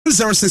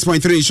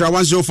106.3 shara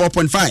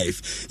 104.5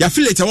 ya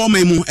affiliate wa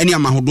memu ene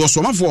amahodo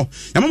so mafo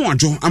ya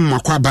mamwadwo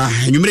amakwaba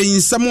enwumere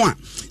yinsamo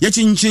ya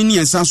chinchin ne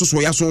yansa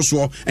so ya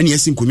so ene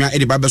yasi nkonwa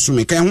ede ba beso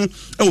me kan ho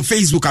e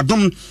Facebook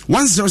Adom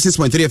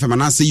 106.3 FM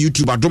na se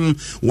YouTube Adom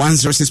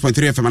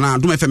 106.3 FM na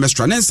Adom FM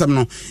extra nensam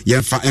no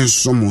ye fa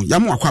ensomo ya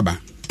makwaba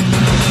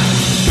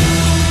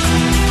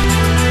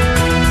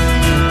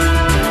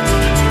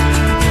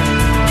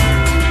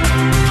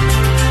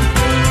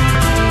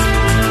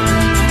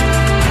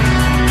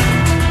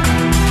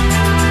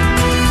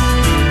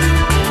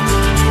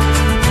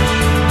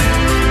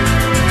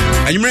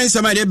Anyumre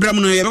nsama de bram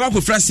no ye baka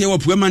ko frase wa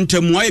puema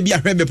ntamu aye bia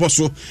hwebe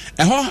poso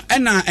eho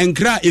ena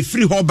enkra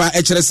efiri hoba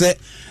e kire se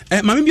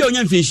mami bia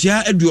onya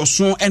mfinhia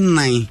aduoso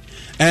enan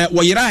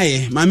wo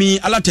yirae mami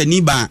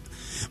alatani ba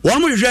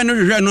won mo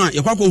hwehwe no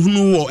ye kwakọ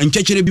hunu wo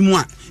nkyekere bi mu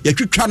a ye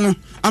twetwa no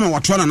ama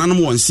wato na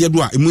nanom won se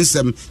do a emu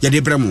nsem ye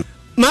de bram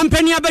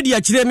mampani abadi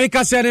akire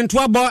meka se ne nto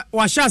abo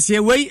wahyase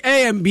wei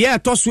bia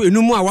etoso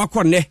enumu a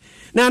wakɔne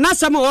na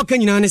anasama wɔka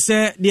nyina ne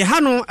sɛ de ha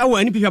no ɛwɔ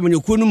ani pipia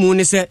manyokuo no mu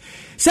ne sɛ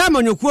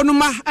manyokuo no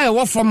ma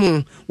ɛwɔ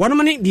fam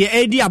wɔnom ne de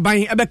edi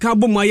aban ɛbɛka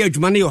bomu ayɛ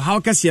adwuma ne yɛ haw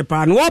kɛseɛ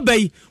paa no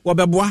wɔbɛyi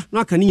wɔbɛboa no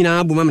aka ne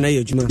nyinaa bomu na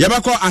yɛ adwuma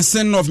yɛbɛkɔ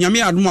Assin North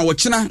nyame adom a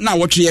wɔkyena na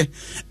wɔtwe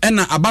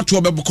ɛna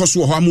abato bɛbɔkɔ so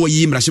wɔ hɔ ama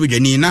wɔyi mmarahyɛ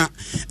badwani na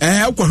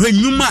wokɔhwɛ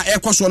nnwuma a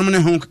ɛkɔ so no ne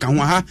ho kaka ho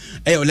ha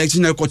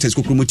election headquarters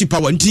kokromoti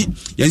power nti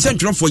yɛnsɛ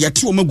ntwerɛfoɔ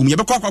yɛte wɔ magum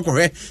yɛbɛkɔ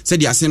akɔhwɛ sɛ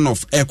de Assin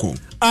North ɛkɔ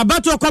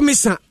abato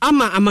komisa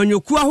ama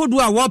amanyokuo ahodo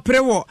a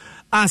wɔpere wɔ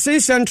Assin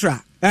Central,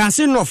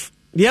 Assin North,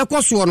 the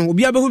Echo one will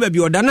be able to be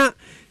Odana.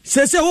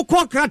 Says, who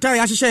call Krata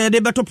Yasha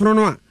de Beto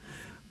Pronoa.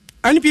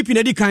 Any people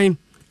in the kind,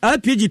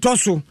 LPG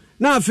Tosso,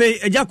 now Fay,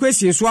 a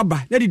Jacquesin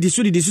Swaba, let it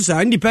dissuade this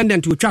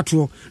independent to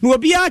Chatro, no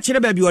be a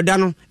Cherebaby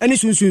Odano, any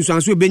soon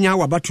will be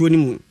now about 20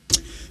 moon.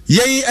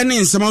 Yei ene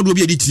nsama do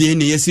bi editie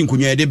ne yesi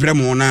nkonwa de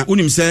bremo na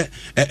unim se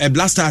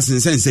blasters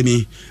nsense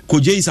mi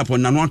koje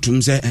isapon na no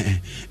atum se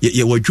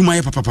ye wadwuma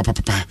ye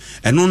papa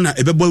eno na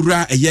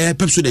ebebawura eye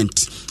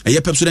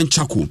pepsodent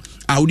chako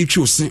a wodi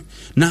twose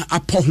na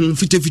apɔ ho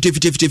fite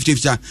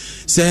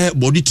se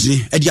body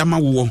tire e di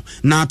amawo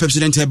na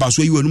pepsodent e ba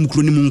so yi wanum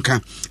kro ni mu nka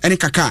ene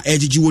kaka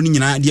ejiji woni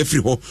nyina de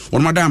afiri ho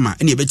wono madama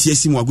ene ebeti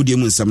asim wagodie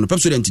mu nsam no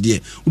pepsodent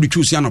de wodi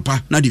twose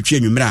anopa na de twa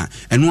nwumre a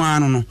eno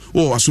ano no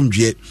wo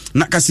asomdwe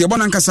na kase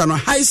ebona nkasa no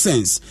high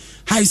sense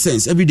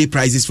everyday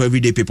prices for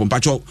everyday people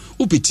mpacho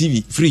upe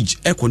TV fridge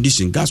air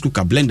condition gas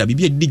cooker blender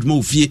bibia digma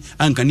ofie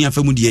anka ni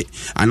afamu de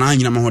ana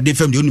nyina mahode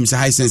fam de onim se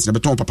high sense na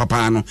beton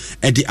papa no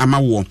e de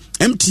amawo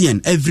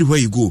MTN everywhere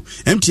you go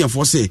MTN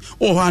for say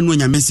oh ha no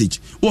nya message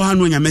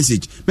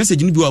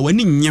message ni bi wa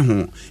wani nye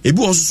ho ebi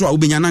wo so a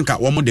obenya nanka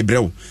wo mo de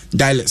brew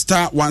dial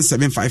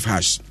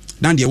 *175#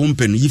 dan de wo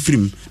mpenu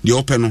yifrim de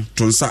open no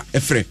tonsa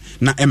efre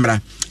na emra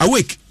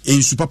awake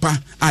ensu papa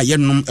a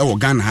yenom e wo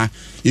Ghana ha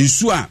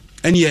ensu a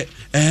ene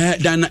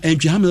dan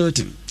entwi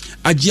Hamilton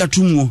agia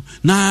tumuo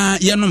na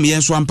yenom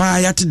yeso ampa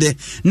yate de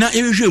na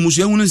ehwehwe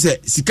musu ehunu se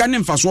sika ne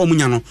mfaso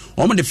omunya no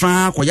omo de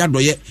fa koya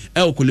doye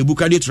okolebu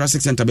cardio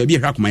thoracic center ba bi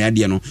ehwa koma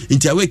yade no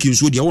nti awake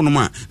nsu de wonom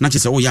a na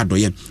chese wo ya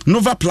doye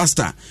Nova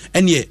Plaster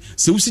ene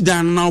se usi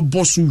dan na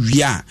oboso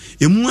wia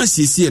emu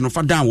asiesie no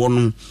fa dan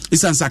wonom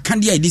isansa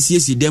kandia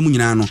idisiesi dem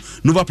nyina no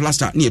Nova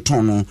Plaster ne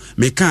ton no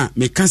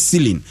meka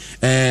ceiling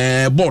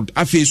board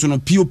afeso no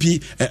POP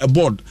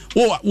board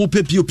wo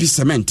POP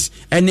cement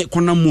ene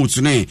kona moat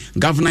ne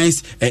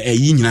galvanized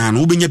yi nyina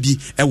no obenya bi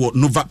ewo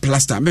Nova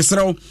Plaster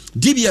mesrawo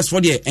DBS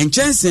for the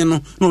enchansen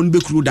no no be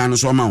kru dan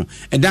so ma wo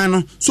edan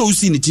no so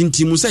usi ni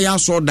tintim say ya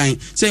so dan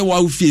say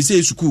wa ofie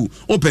say school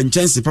open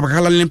chance papa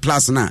kalalen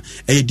plus na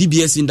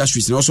DBS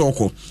Industries no so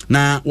okọ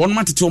na won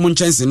matete omo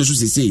chance no so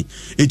sese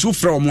etu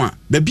fra omo a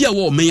ba bia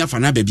wo menya fa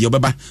na ba bia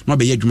obeba no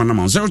be adwuma na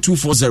ma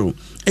 0240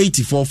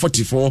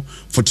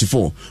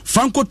 844444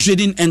 Franco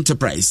Trading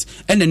Enterprise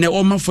and ne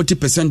oma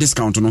 40%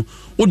 discount no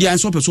wo dia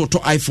so person to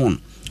iPhone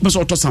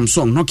person to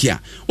Samsung Nokia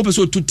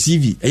person to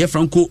TV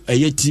Franco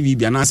TV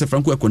bia na se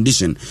Franco air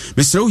condition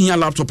mesre wo hia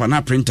laptop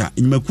na printer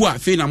nyimaku a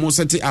fe na mo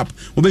set up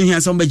wo be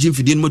hia some bagin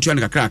fidin motua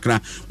na kakra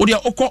wo dia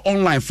okọ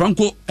online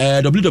Franco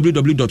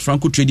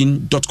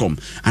www.francotrading.com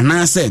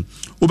ana se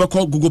wo be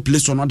call Google Play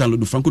Store no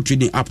download Franco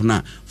Trading app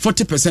na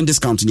 40%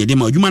 discount nye de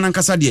ma adwuma na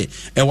nkasa de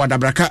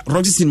wadabraka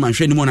Rogerson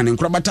manhwe ni mo na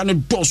nkra bata ne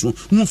doso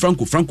hu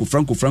Franco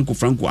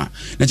a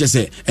na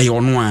chese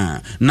ono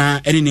a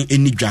na eni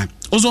enidwa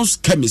Ozon's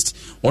chemist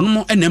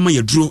onomo enema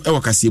yaduro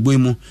ewa kasebo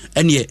mu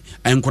ene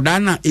enkoda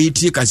na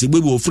etie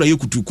kasebo bo ofura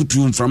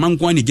yekutu mframa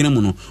nko ani gina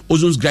mu no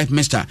Ozon's gripe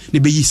master ne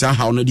beyi sa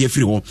ha no de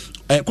afiri ho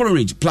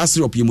courage plus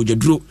syrup ye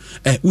mojaduro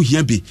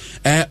uhia bi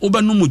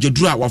oba no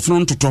mojaduro a wafro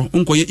ntoto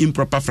nkoye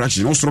improper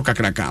fraction osoro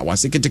kakraka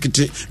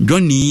waseketekete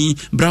Johnny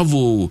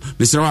bravo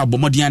Mr.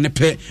 Abomodian ne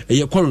pe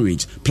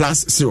courage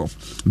plus syrup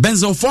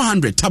benzo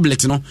 400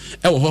 tablet no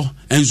ewo ho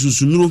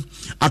ensunsunuro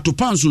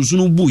atopa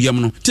ensunsunu bu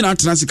yam no tina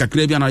transi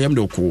kakra bia na yam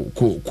de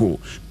ko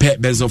pe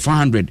benzo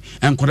 400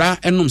 enkoda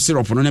enom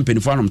syrup no ne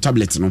penifo anom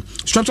tablet no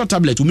structure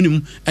tablet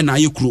minimum na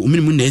ayekuro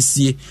minimum na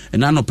asie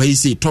na no pa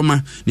isi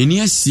toma ne ni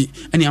asi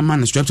ene ama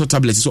na structure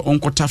tablet so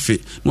onko tafe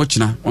no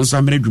china on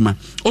samere dwuma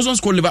ozone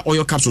school liver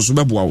oil capsules so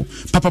beboa wo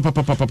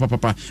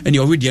papa and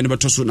you already never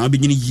to so na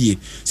begin yie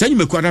say you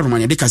make kwada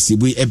romanya de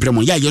kasebo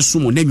ebremo ya yeso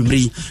mo na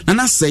nwumre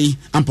na say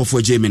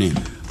ampofo Germany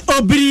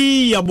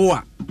obri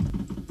yaboa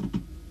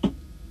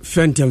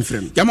fentem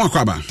frem yamo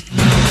akwaba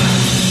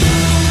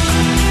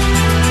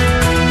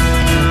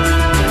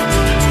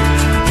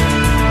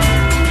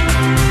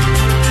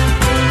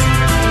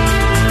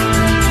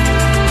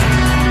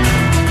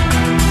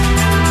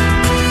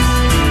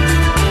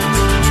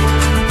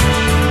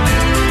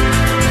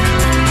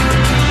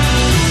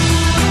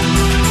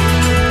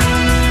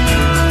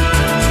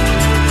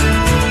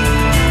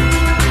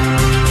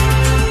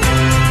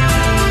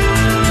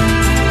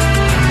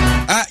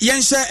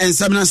yense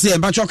ensamna se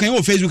embacho kan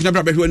wo Facebook na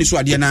brabehwe ni so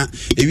ade na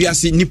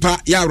ewiase nipa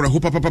ya awreho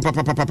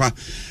papa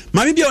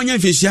mami bia onya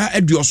mfesia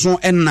aduoso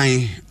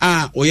ennan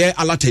a oye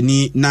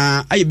alatani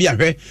na aye bia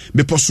hwe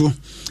beposo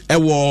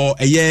ewo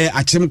eye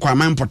akyem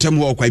kwaman potem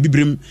wo kwa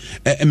bibrim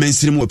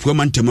emansirim wo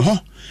puama ntem ho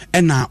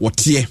ena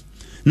wote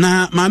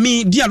na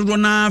mami dia dodo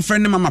na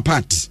friend mama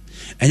part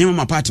enye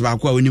mama part ba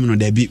kwa onim no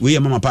da bi we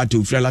mama part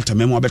ofira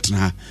latamem obetena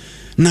ha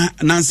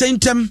na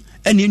nsentem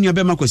ene enua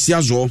be makwasi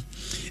azo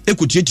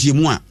ekutietie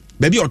mu a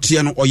baby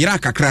otie no oyira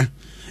kakra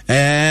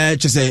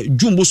chese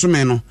dwumbo so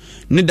me no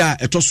ne da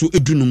etoso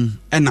edunum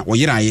na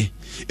oyiraye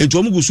ento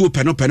omugu so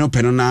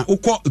peno na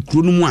ukọ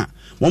ekuro no mu a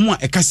wo mu a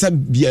ekasa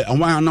bia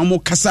na mo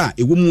kasa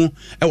ewo mu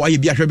waye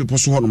bia hwe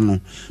beposo honom no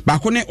ba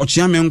ko ne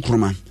okyea me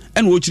nkroma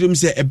ena wo kirem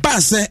se eba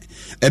se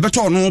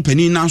ebeto no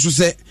pani na so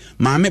se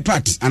maame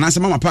part anase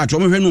mama part wo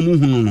hwe no mu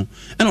hunu no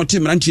ena ote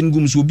mranchi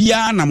ngum so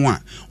bia na mo a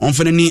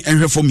onfene ni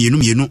enhwefo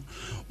mienu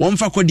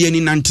wonfa kode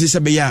ani nante se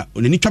be ya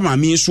onani twa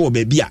maame so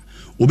oba bia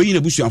obeyi na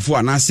busuafo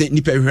anase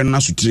nipa hwehwe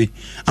na sotire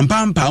ampa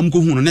amko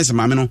hu no nese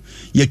maame no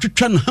ye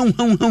twetwa no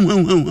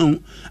han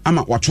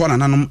ama wato na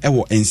nanom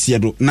ewo ensie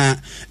do na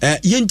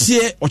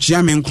yentie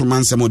okyea me nkroma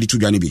nsem odi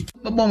tudwane bi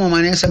babo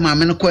mama ne se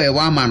maame no ko e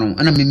wa ama no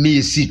ana me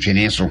esi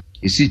twene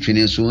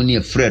so ne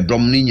efre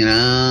dom ni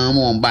nyina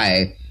mo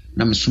bae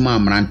na mesuma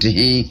amrante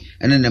he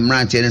ene ne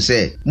mrante ne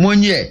se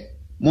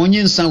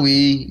monye nsa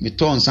we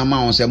meto nsa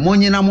ma won se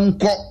monye na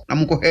monko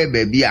he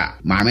baabi a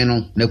maame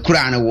no na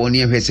kura na wo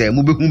ne hwe se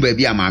mo behu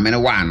baabi a maame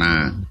no wa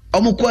na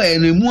omko e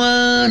na mu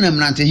na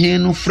mrante he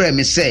no frɛ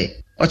me se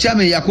ocha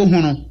me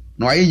yakohu no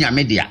na waye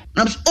nyame dia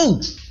na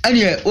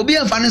ane obi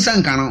amfa ne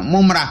sanka no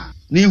momra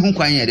na ihu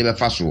kwan ye de be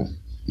fa so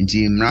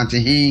nti mrante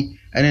he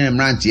ene na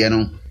mrante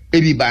no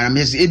ebi ba na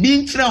me se ebi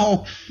ntra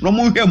ho no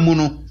mo hwɛ mu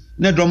no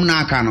na dom na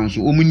aka no so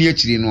omuni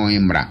akiri no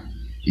yimra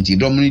nti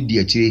dom no di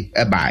akiri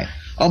e bai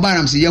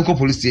obanam si yenko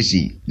police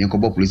station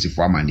yenko police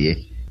for amane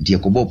die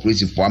ko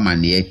police for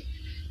amane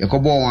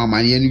yekobo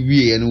amane no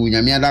wie no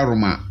nyame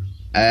adaroma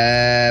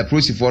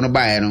police for no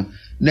bae no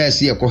na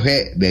esi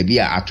yekohwe baabi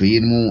a atoye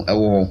mu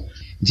ewo ho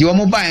nti wo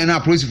mo bae no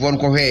police for no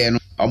kohwe no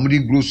omudi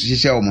gross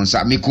hyehyɛ wo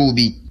nsa meko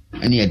bi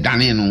ene ye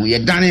dane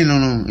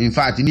no in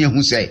fact ni ehu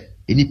sɛ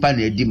enipa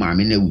na edi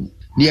maame na wu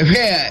ni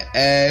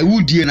ehwe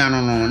wudie na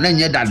no na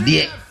nye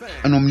dade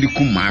eno omudi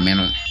kum maame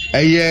no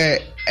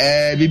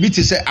bibi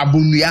ti sɛ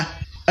abonua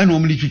ena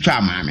omli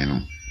twitwa maame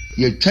no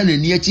ye twane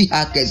ni achi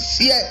ha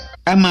kese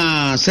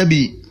ama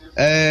sabi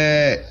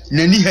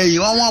nani hayi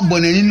won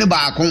abonani ne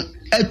baako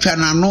atwa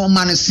na no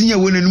ma ne senye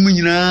wonanum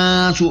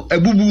nyina so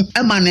abubu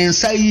ama ne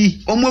nsa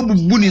yi omo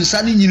abubu ne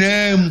nsa ne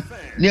nyina mu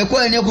ne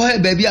ko he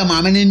baabi a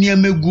maame ne ne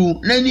amegu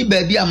na ni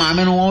baabi a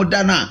maame no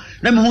oda na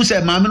me hu se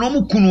maame no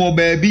mo kunu o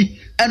baabi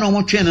ena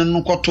omo twe ne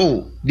no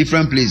koto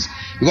different place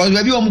because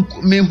baabi omo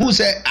me hu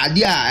se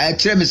ade a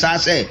kire me sa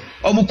se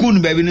omo kunu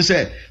baabi no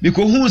se me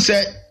ko hu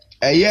se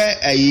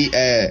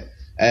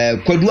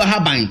kwadua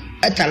haban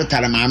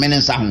etaretare maame ne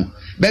nsa ho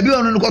baabi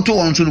ono nkoto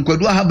won so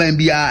kwadua haban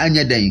bia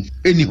anya dan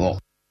eni ho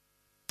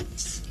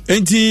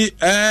enti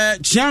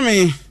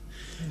chiame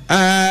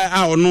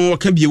a ono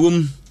ka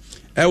biewom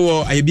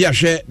ewo ayebi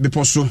ahwe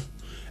beposo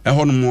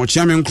eho no mo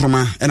chiame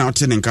nkroma na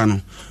ote ne nka no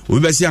obi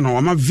besi ana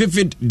o ma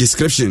vivid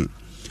description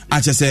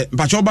a chese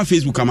mpacho oba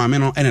Facebook amaame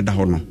no ene da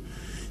ho no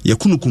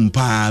yakunu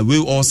kumpa we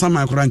o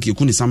sama akora nke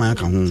yakunu sama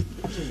aka ho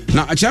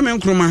na chiame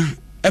nkroma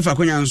efa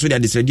konya nso de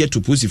adesrede to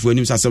posifu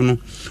anim sasem no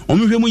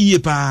omhwemu yie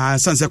pa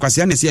sanse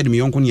kwase na se yede me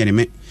yonko ne yene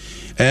me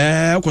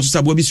okoso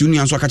sabo bi si unu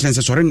anso aka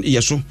chense sore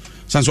yeso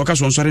sanse oka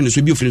so sore ne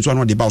so bi ofini so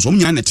no de ba so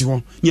omnyina nete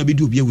ho nya be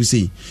di obi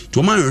awusei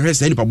to ma hwehwe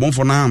se nipa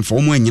bonfo na amfa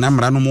omo anyina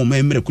mra no mo ma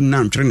emre kun na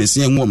antwere ne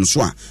se enwo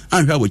so a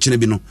anhwa wachine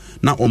bi no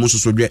na omo so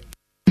so dwe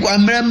kwa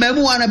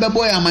mremmu wana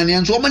beboy amane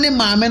nso omo ne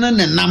maame no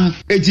ne nam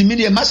etimi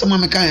de masama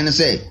me kan ne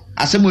se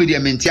asemo de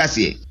menti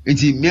ase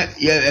enti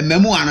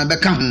memu wana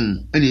beka ho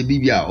ene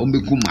bibia o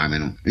beku maame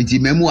no enti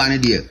memu wana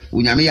de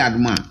onyame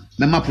yadoma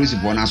mema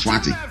principal na so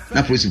ate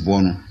na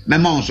principal no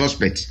mema on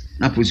suspect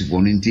na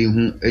principal no enti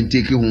hu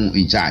enteki hu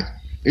in charge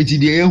enti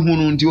de ehu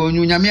no enti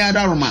onyame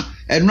yadaroma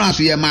eno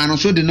aso ye ma no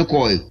so de ne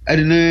koy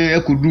ede ne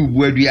ekodu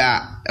bu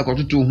adua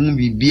ekototo hu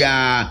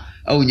bibia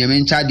onyame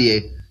ncha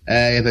de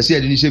pese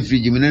ade ni se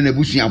fridge me na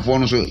busuafo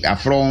no so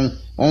afro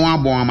on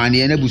abon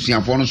amane na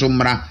busuafo no so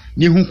mra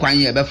ni hu kwan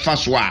ye be fa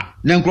so a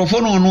na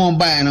nkrofo no no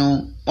ba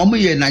no omo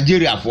ye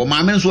Nigeria for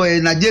maame nso ye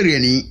Nigeria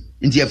ni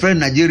nti ye friend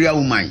Nigeria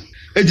woman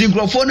eti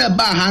nkrofo na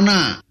ba ha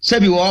na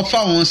sebi wo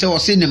fa won se wo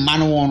se ne ma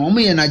no won omo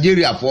ye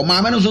Nigeria for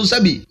maame nso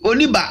sebi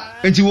oni ba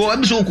eti wo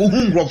bi so ko hu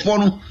nkrofo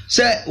no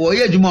se wo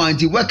ye adwuma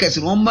anti workers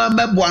no ma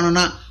mebo ano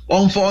na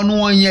on fa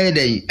no won ye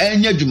den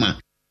enya adwuma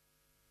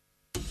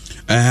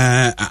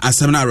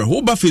asamna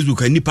ho ba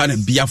Facebook nipa na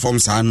bia form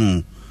sa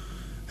no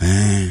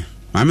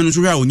maame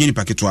nso hwa onye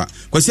nipa ketwa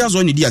kwasi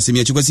azo ne di asemi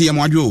achi kwasi ye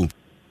mo adwo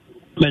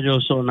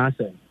mejo so na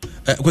se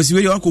kwasi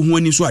we yako hu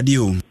ani so ade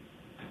o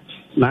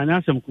na nya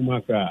asem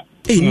kuma ka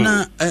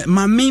na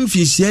maame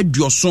mfisi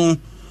aduoson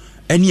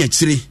ani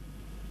akire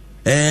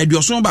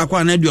aduoson ba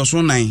kwa na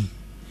aduoson nan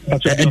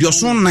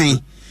aduoson nan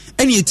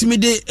ani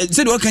etimide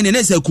se de waka ne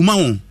na se kuma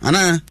ho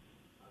ana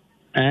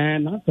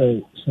na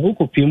se so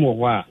ko pimo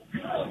ho a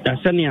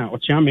asani a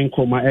ochiame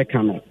nkoma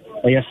eka no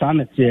eye sa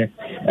na tie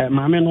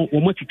maame no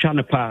wo matwitwa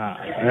ne pa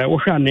wo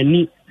hwa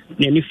nani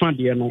fa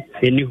de no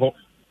eni ho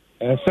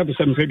sabi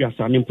mfedwa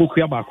sa ne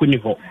mpokua ba ko ni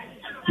ho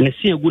ne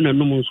si egu na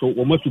num nso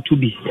wo matutu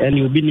bi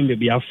ene obi ni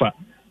mebi afa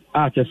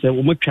a chese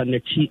wo matwa na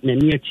chi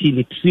nani achi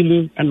ni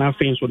trimu na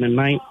afen so ne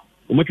nan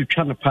wo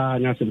matwitwa ne pa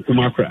nya se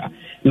kuma akra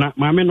na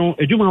maame no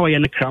edwuma wo ye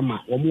ne krama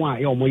wo mo a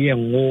ye wo ye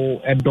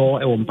ngo edo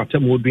e wo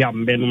mpatam odua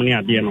mbe no ne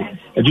ade no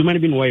edwuma ne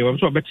bi no wo ye wo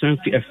so betan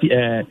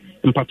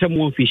mpatam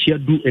wo fihia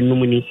du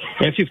enum ni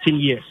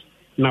 15 years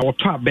na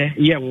woto abe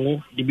ye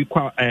ngo de bi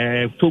kwa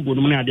Togo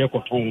no ne ade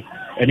koton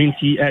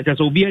enti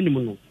chese obi anim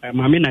no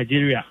maame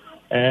Nigeria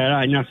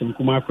anya sem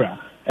kuma akra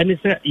eni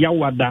se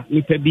yawada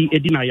nipa bi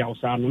edina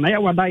yawsa no na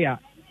yawada ya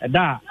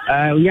da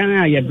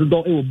yan ya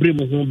dodo e obrem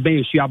ho ben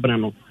esu abana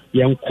no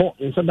yenko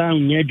nso da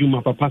nya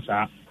adwuma papa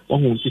saa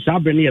ohun ti sa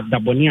abre ne ya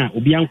daboni a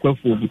obi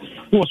ankwafu obi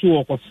no so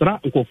wo kosra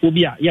nkofo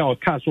bi a ya o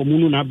ka so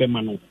munu na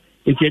abema no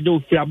nti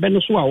edo fi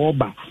abeno so a wo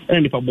ba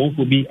ene nipa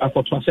bonfo bi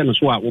akoto ase no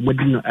so a wo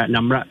madi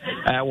na mra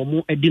wo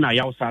mu edina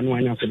yawsa no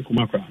anya sem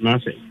kuma akra na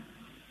se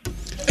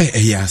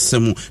ya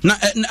semu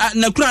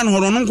na kura no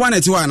horo no kwa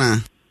na ti wa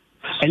na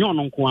enyo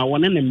ono nko a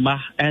wona ne mba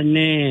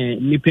ene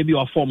nipa bi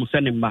wa form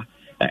se ne mba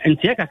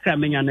enti e kakra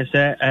menya ne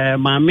se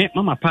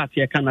mama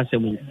party e kana se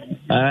mu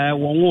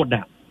won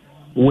woda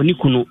woni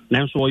kunu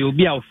nanso wo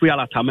obi a free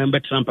alata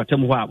member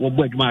trampatem ho a wo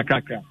bo adwuma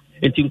akrakra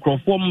enti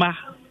nkrofo mma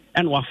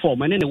ene wa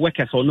form ene ne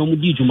workers ono mu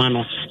di dwuma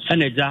no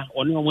ene ja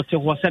ono mo te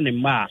ho se ne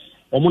mba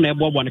omo na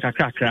ebobo ne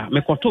kakrakra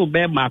mekoto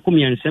be ma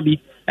akomiansa bi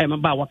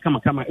mba wa kama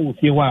e wo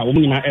fie ho a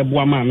omo nyina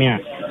eboa ma me a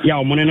ya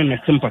omo ne ne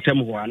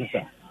trampatem ho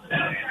anasa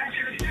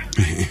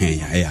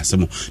ya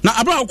semo na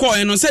abra ko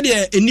no se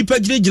de enipa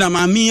gina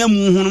maame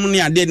amu hunu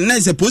ne ade na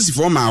se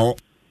positive ma ho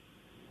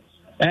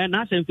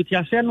na se mfiti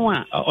ase no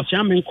a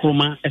ochiame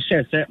nkroma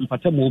ehye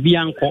mpata mo obi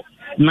anko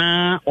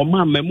na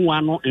oma mamu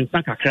ano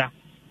nsa kakra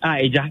a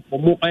eja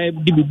omo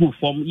di bibu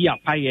form yi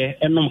apaye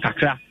enom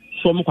kakra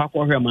so mo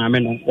kwakọ hwe maame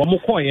no omo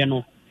koye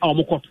no a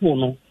omo koto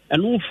no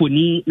eno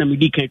mfoni na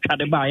medi kan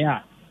twade ba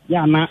ya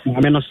na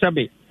maame no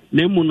sebe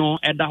na emu no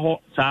eda ho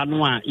saa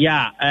no a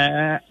ya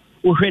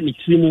ohwe ne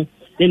trimu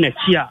na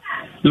chia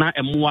na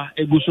emwa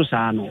eguso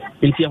saa no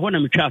nti ehọ na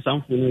metwa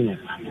asamfo no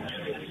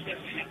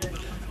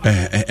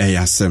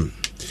yasem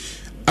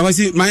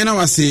awasi mayana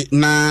wase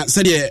na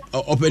sede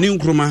openi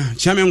nkruma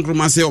chame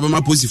nkruma se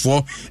obema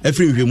posifo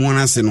efri nhwemu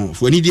na se no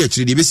fo ani di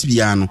akire de besi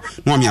bia no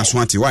na omi aso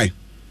ate why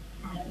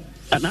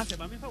na se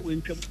ba me fa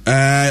wentwam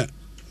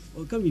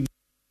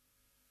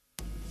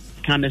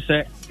kan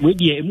se we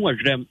die emu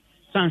adwrem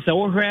sanse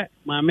wo hwe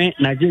maame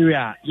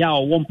Nigeria ya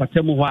owo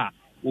mpatam ho a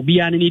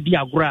obi an ni di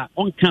agora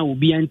onka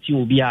obi anti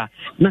obi a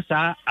na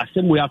saa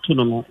asemu ya to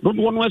no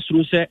dodo no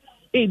asuru se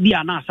e bi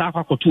ana asa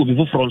akwakoto obi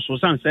foforo nso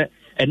sanse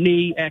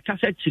ene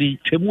kasa chiri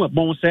twemu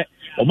ebon se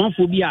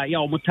omanfo bi a ya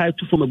omotai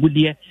to fom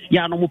agudie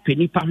ya no mo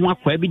panipa ho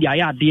akwa bi dia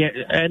ya ade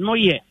no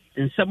ye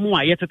nsemu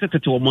a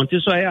yetetete o monte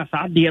so ya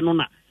saa ade no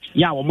na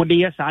ya wo mo de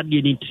ye saa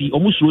ade ni tri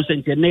omusuru se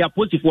nte ne ya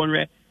positive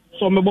nre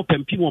so mebo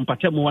pampi mo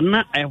mpatam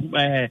na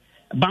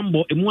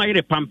bambo emu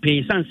ayere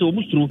pampe sanse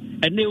omusuru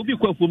ene obi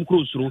kwafom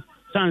krosuru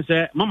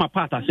sanse mama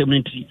pata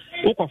semnenti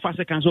ukofa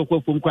se kanso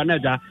kwafom kwa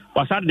naja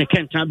wasade ne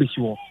kentan besi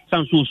ho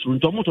sanse osuru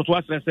nto mototo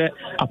asese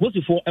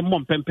aposifo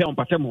emmom pempe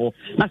ompatem ho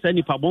na sa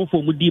nipa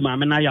bonfo mu di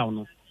maame na yaw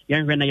no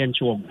yenhwe na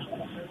yenche wo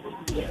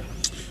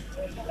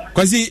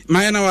kwasi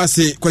mayana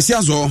wase kwasi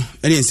azo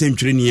ene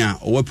ensentwire ni a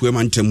owapue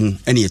mantamu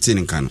ene yete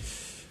ne nka no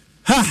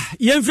ha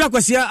yenfra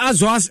kwasi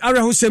azo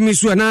areho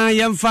semisu na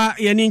yenfa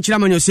yeni nkyira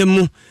manyosem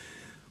mu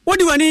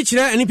wodi wani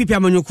kyerɛ ani pipi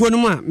amanyokuo no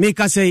mu a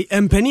meka sɛ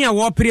empani a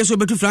wɔpere so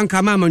betu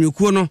franka ma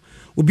amanyokuo no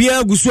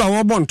obia gusu a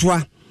wɔbɔ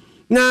ntoa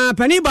na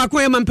pani ba ko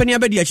yɛ mampani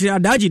abedi akyerɛ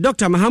adaji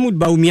Dr. Mahamud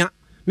Baumia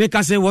meka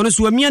sɛ wɔno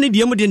so amia ne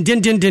die mu den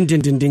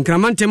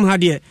kramantem ha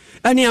de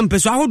ani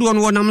ampeso ahodo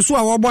no wɔnam so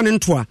a wɔbɔ ne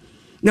ntoa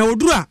na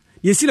odura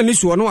yesi na ne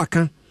so no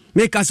aka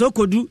meka sɛ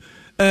okodu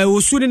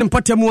wosu ne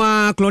mpatamu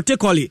a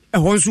clotically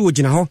ɛhɔ nso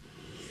ogina hɔ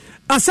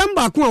asam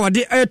ba ko a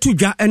wɔde to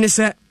dwa ɛne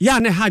sɛ ya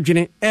ne ha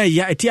dwene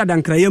ɛya eti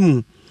adankraya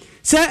mu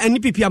sɛ ani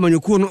pipi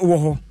amanyokuo no wo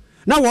ho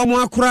na wo mo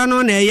akora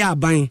no na ɛyɛ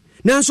aban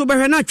nanso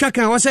bɛhwɛ na atwa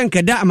kan wɔsɛ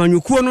nkɛda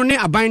amanyɔkuo no ne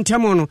aban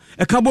ntam no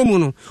ɛka bɔ mu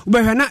no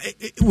wobɛhwɛ na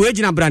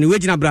wɔagyina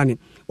brane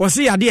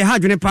wɔse yadeɛ ha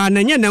adwene paa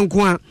na nyɛ nɛ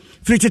nko a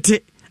firi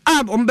tete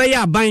a ɔmbɛyɛ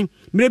aban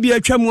mmerɛ bi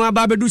atwa mu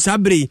aba bɛdu saa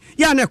berɛ yi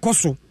yɛ na ɛkɔ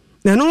so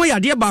na ɛno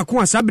yadeɛ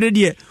baako a saa berɛ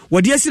deɛ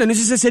wɔde asi na no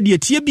sɛ deɛ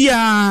tie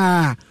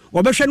biaa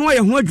wɔbɛhwɛ no ayɛ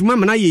ho adwuma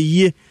ma no ayɛ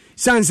yie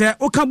san sɛ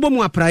woka bɔ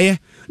mu apraeɛ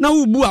na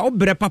wobu a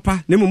wobrɛ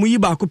papa na mmom yi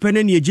baako pɛ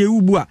no ne ɛgye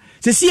wobu a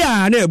sɛsi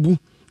a na abu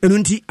ɛno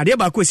nti adeɛ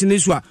baako asi no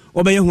so a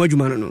wɔbɛyɛ ho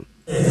adwuma no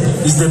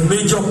is the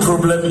major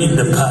problem in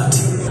the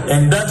party,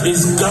 and that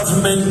is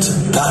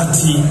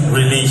government-party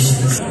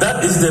relations.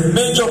 That is the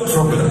major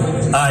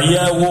problem.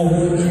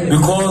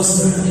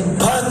 Because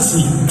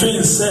party,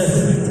 twin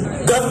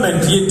said,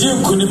 government, you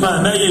do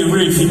kunima na ye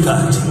refi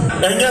party.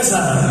 And yes,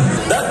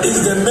 that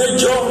is the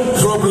major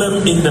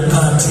problem in the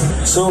party.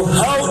 So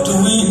how do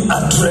we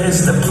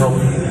address the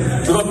problem?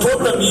 The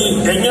problem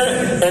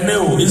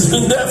it's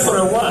been there for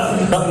a while,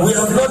 but we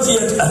have not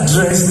yet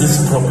addressed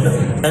this problem,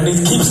 and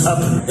it keeps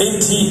happening.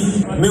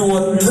 Me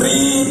want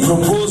 3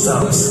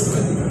 proposals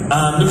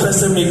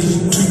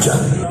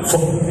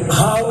for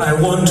how I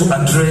want to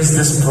address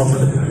this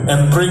problem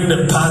and bring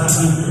the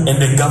party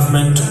and the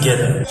government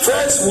together.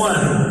 First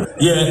one,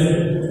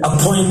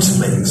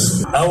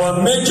 appointments.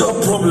 Our major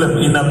problem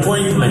in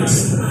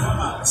appointments,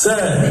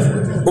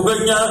 sir,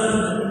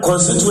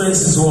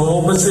 constituencies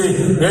were say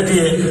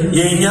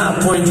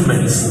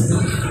appointments.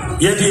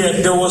 Yet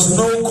there was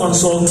no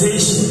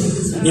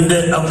consultation in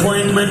the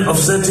appointment of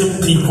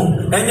certain people.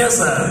 And yes,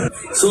 sir.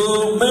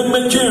 So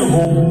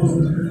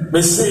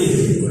may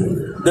say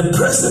the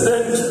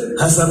president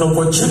has an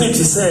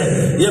opportunity,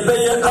 say,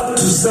 up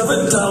to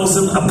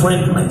 7,000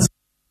 appointments.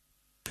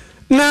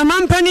 Na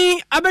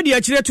mampani abedi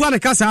achire tu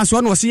anakasa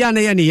aso no se ya na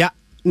ya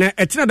na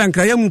etina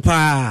dankraya mu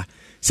pa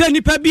se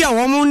nipa bi a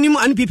wo nim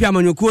anpipi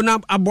amanyokuo na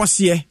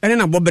abose ene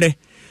na bobre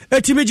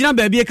etimi gina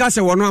ba bi ka se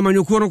wono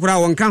amanyokuo no kura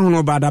won ka ho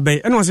no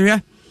badabe ene wo se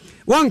hwe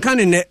won ka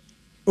ne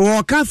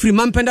wo ka free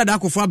mampenda da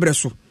akofo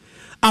abreso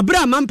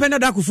abra mampenda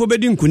da akofo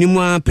bedi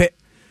nkunimu ape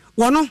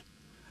wono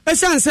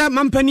esanse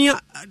mampani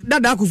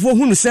da akofo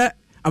hunu se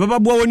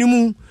abababo woni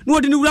mu na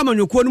wodi ni wura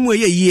amanyokuo no mu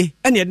eyie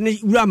ene de ni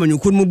wura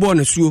amanyokuo no mu bo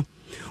na suo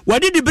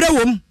wadi di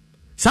brewom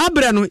saa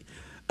bre no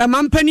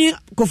mampani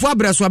kofo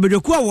abreso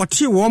abedweku a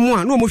wote wo mo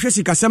a na mo hwe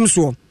sikasem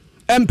so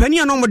empani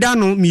a no mo da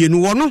no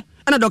mienu wo no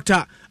ana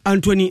Dr.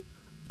 Anthony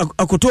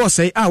akoto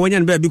osai a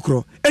wanya ba bi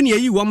kro ene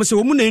yi wo mo se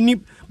wo mu na ni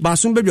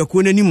baso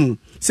bedweku na nimu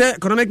se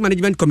economic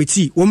management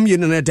committee wo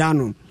mienu na da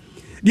no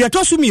de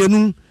atoso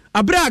mienu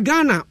abra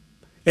Ghana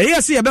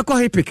se ye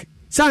bekọ hipik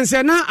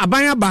sanse na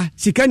aban aba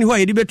sika ni ho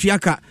ye de betua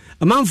ka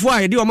amanfo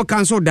a ye de wo mo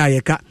cancel da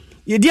ye ka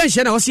ye de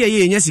nhye na wo se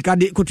ye nya sika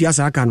de kotua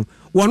sa aka no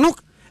wono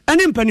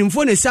ene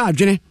mpanimfo ne sa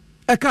adwene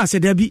eka se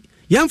da bi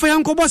yemfa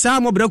yankobo sa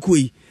mo Breku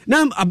yi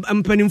na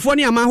mpanimfo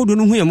ne ama hodo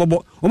no hu ye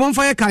mobo wo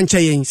momfa ye ka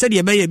nche yen se de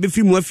ye be ye be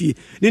firi mu afie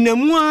ne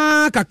namu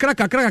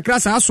kakra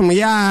sa asom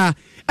ya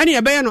ene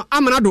ye be ye no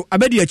amanado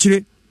abedi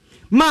akire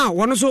ma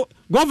wono so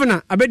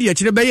governor abedi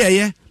akire be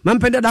ye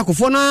mampenda da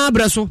kofo na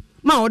breso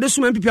ma wode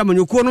suma mpipi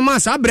amanyokuo no ma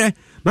sa bre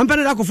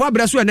mampenda da kofo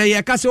abreso na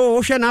ye ka se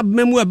wo hwe na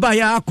mamu aba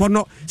ya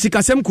akono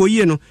sikasem ko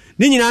yie no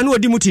ne nyina na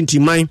odi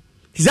mutintiman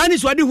zani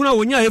so adi huna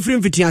wonya efiri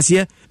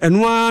mfitiase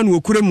enoa na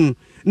okure mu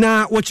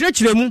na wo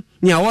kirekire mu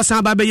nya wo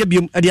san ba be ye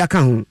biem ade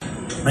aka ho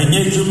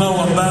menye juma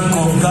wa Bank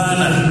of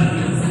Ghana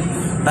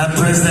na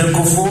President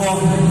Kofo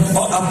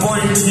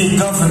appointing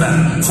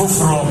governor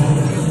from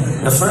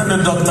a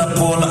friend Dr.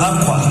 Paul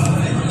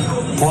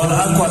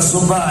Akwa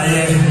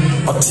Subaye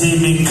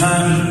Otimi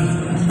Khan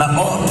na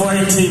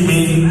appointing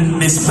me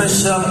the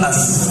special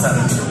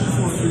assistant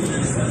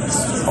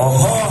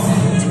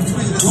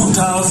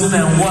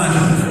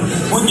 2001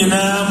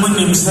 Munyina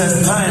munim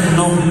says time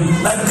no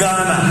na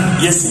Ghana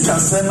yesika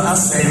sem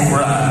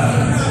asekura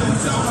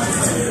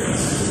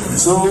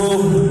so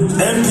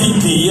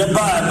MPP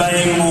yeba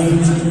bayimu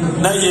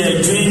na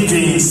ye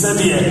twin said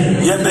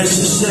ye be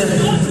hihye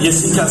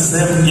yesika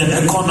sem ye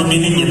economy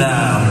ni nyina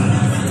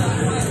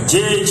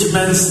JH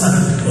Benson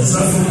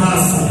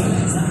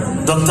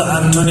Dr.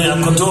 Anthony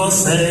Akoto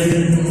said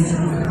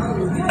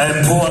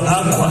Paul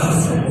Akwa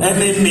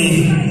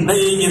enemy na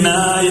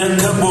yina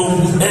yakabo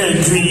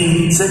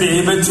twin said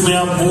ye betumi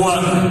aboa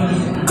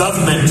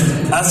government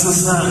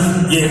asesa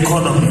ye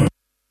economy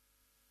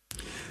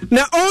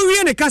na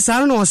onwie ne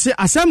kasa no se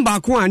asem ba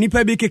ko ani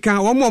pa bi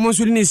keka wo mo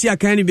so ni si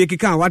akan ni bi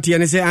keka wate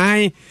ne se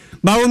ai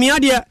ba o mi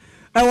ade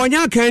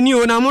wonya akan ni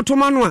o na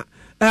motoma no a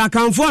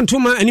akanfo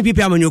antoma ani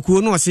pipi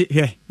amanyokuo no se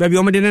hwe ba bi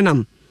o mo de ne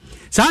nam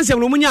sansem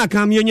no munya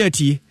akan mi onya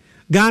ti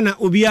Ghana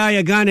obia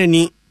ya Ghana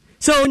ni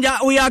se onja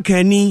o ya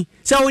akan ni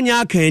se onya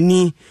akan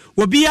ni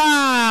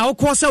obia o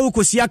ko se o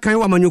kosi akan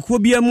wa amanyokuo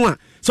bia mu a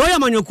so ya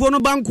amanyokuo no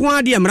banko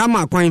ade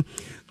mrama akwan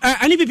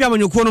ani pipi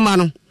amanyokuo no ma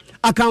no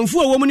akamfo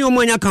wo mu ne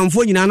omanya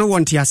akamfo nyina no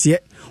wonte ase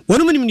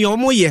wɔnom nim deɛ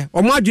ɔmo yɛ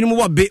ɔmo adwene mu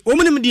wɔ be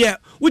ɔmo nim deɛ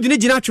wodi ne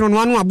gyina atwene no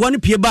ano aboa no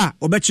pie ba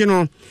ɔbɛkye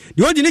no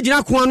deɛ wodi ne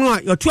gyina ko ano a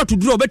yɛto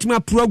atoduro ɔbɛtumi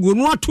apuro agu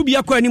no ato bi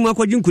akɔ anim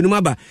akɔgye nkunim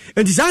aba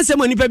enti saa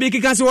nsɛm a nipa bi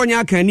keka sɛ wɔnyɛ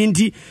aka ni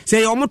nti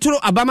sɛ ɔmo toro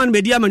abama no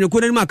bɛdi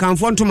amanyɔkɔ no anim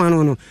akamfoɔ ntoma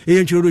no no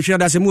ɛyɛ ntwerɛdo hwɛ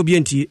da sɛ mu obi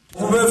antie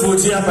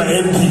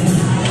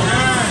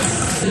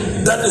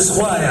That is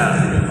why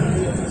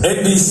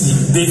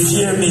NDC, they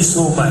fear me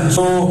so much.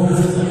 So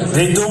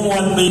they don't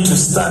want me to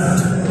stand.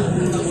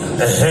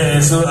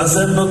 So I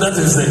said, no, that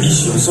is the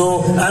issue.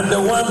 So I'm the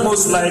one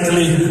most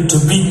likely to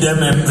beat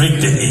them and break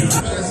the heat.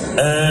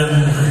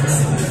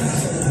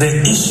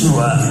 The issue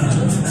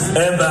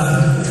ever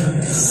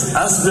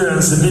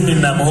aspirants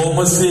meaning I'm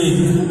almost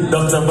say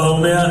Dr.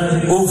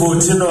 Baumea who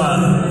voting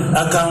on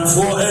I come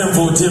for and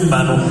voting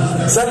manu.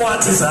 Someone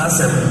is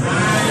asking.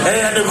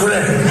 Hey, I'm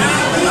correct.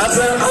 I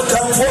said I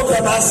come for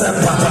the master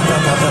papa.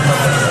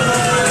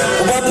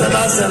 What the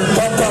master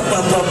papa.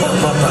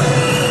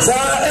 So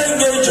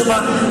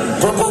engagement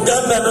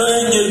propaganda no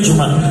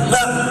engagement.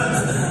 Now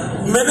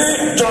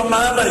many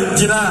Jomama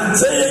Jina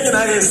say you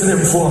know is them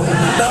for.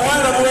 Now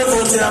why am I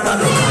voting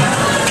manu?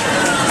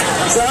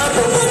 So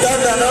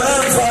propaganda no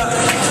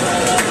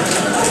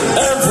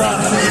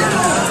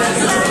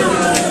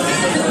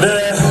the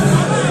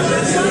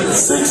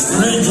 6th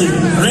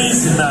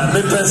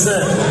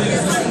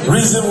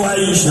reason why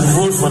you should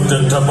vote for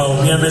Dr.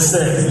 Baumia. Me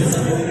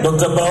say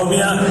Dr.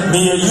 Baumia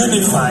be a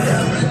unifier.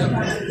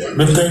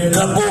 Me pen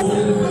kabo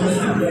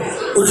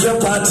Usha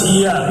party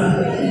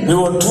here. We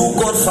were 2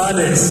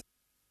 godfathers.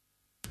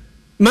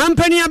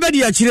 Mampani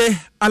abedi achire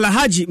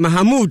Alhaji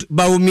Mahamud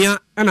Baumia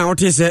ana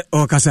wote se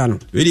okasa no.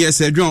 We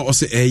say dwan o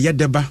se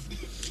yedeba.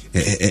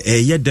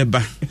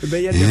 Yedeba.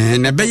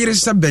 Na beyire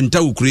sa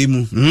benta ukure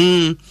mu.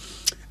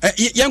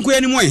 Yanko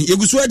yani moy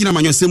yegusu agina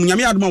manyosem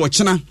nyame adoma wo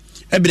kyena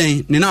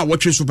ebren ne na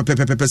wotwe so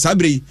pepepepe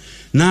sabre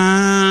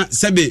na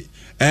sebe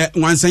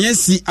wansanya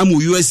si amu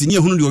US ne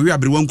ehunu de owi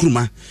abere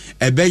wankuruma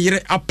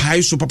ebeyire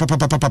apai so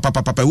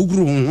papa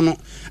ukuru hono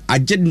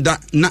agenda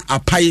na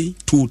apai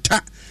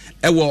tota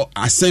ewo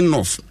Assin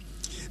North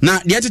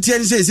na de atete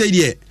en sei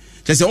de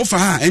kyese ofa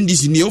ha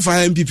NDC ne ofa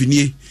ha MPP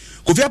ne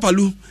Kofi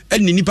Apalu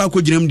eni nipa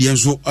koginam de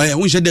enso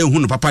won hye da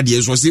ehunu papa de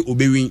enso se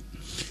obewin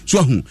so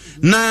ahu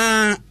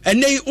na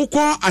enei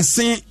ukọ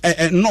Assin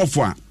North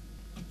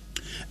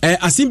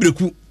Assin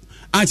Breku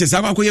a kyese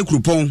akwakoye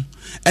krupon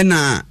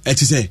na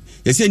kyese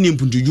yese ni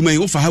mpuntudwuma yi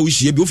ofa ha wo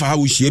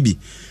hye bi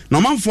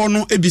na manfo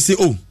no ebise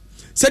o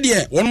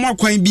sɛdeɛ wɔn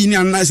akwan bi ne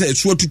anase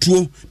esuo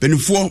tutuo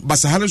penifo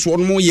basahare so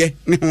wɔn ye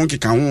ne ho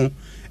keka ho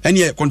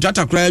ɛne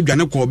contractor kra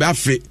adwane kɔ be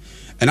afre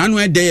ɛna no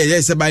ɛdɛ yɛ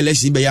sɛ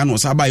by-election be ya no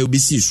sa ba yɛ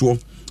obisi so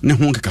ne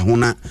ho keka ho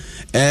na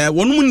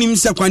wɔn nim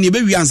sɛ kwan ne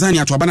be wi ansa ne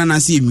atobana na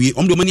ase emwie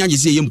ɔmo de ɔmo ni agye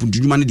sɛ yɛ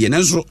mpundudwuma ne de ne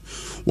nso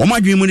wɔn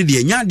adwen mu ne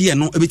de nya de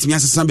no ebetimi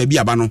asesa ba bi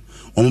aba no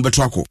ɔmo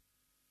beto akɔ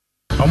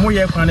ɔmo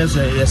yɛ kwan ne so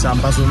yɛ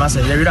sampa so ma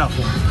sɛ yɛ wira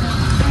akɔ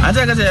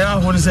ante ka sɛ yɛ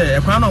ahɔ ne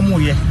sɛ kwan na ɔmo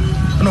yɛ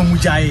na ɔmo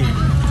gyae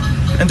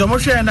ento mo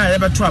hwe na ye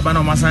beto aba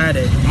na masan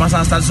de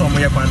masan start so mo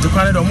ye kwan to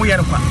kwan de mo ye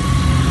kwa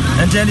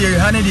ente ne ye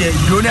ha ne de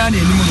drone na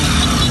enimu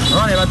no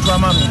ro na ye beto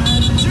ama no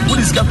wo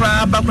diska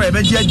kra ba kra ye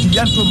be gia di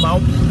yanto ma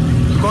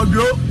ko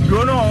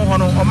drone ho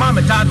no o ma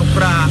meta no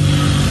kra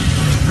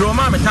drone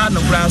ma meta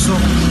no kra so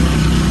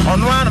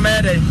ono an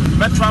me de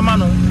beto ama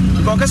no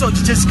ko kesa o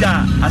chiche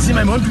sika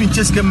asima me on twin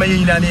cheska ma ye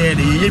nyina ne ye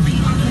de ye bi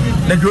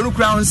na drone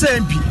kra on se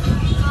mp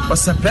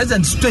was a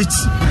present state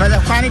but the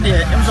kwan de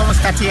em so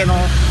start here no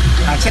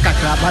a check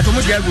akra but mo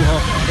dey go ho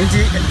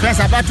enti press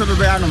abato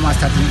be ya no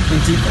master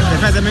enti the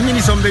press me mini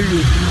so be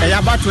wi e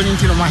ya abato ni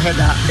enti no ma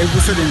header e gu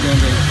so den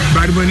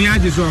bad money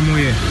age so mo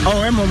ye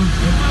oh emom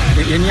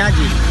e ni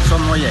age so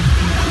mo ye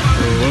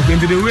oh okay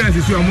enti the way as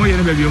you mo ye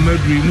no be bi o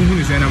maduri mu hu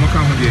ni say na mo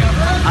ka ho de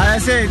I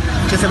say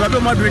che se ba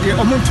be maduri de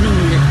o mo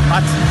ntumi ni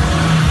but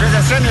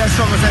press senior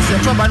so mo say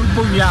to ba no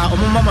po wi a o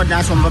mo mo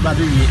da so mo ba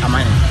be wi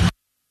amane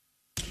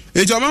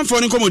ejo man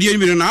for ni komodie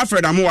ni na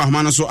Alfred amo wa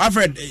hama no so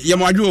Alfred ye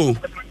mo adwo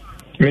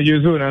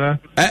mejuzo nana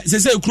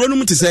se kuro no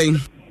mte sei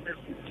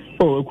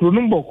oh kuro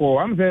no boko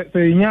am se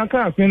nya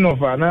ka Assin North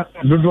na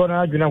dodo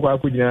na adwena kwa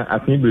akogina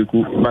Assin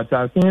Breku but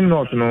Assin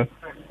North no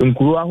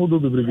nkuro ahodo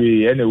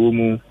bebrebe e na wo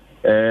mu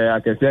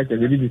akese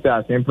bi se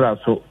Assin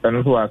Praso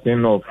eno so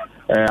Assin North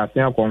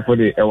Assin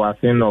Akonfode e wa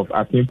Assin North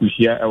Assin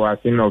Pushia e wa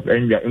Assin North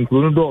enwa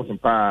nkuro no do so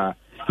pa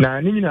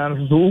na ni nyina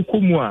no so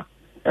ukomu a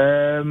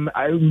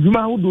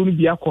nduma ahodo no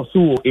bi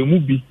akoso emu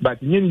bi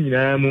but nye ni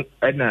nyina mu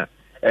na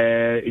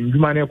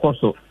nduma na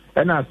ekoso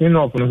and Assin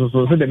North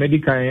so the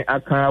medical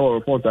aka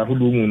report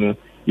ahodo mu no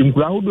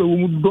nkura ahodo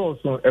mu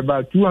doso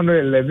about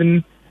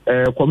 211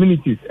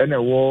 communities and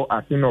a war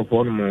Assin North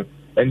on mu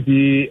and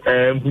the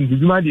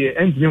mpuntuduma de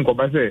entimi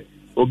nkoba se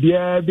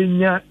obia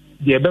benya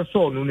de be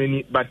so no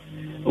nani but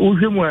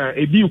uhwemu a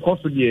ebi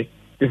koso de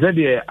se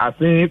de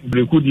Assin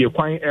Breku de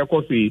kwan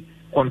ekoso yi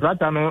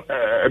contractor no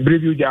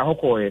review ja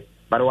hokoe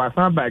but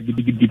wasan ba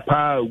gidigidi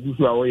pa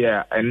gusu a wo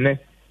ya enne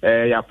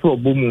ya pro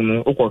bomu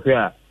no okofe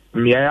a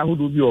mmia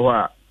ahodo bi ho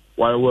a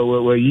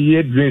wa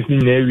yiye drinks ni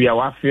na wi a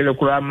wa feel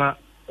kura ma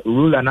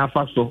rule and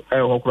afa so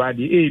hokra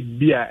di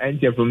bia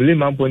enche from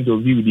layman point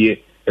of view die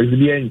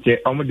exhibia enche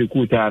omo de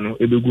kuta no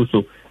ebegu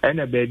so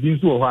na be bi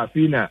nso ho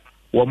afi na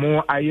wo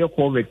mo aye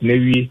covid na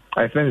wi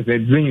I friends say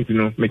drinks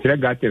no me kire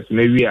gates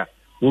na wi a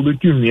wo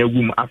betu hia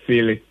gum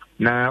afele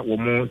na wo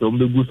mo so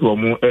mbegu so wo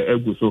mo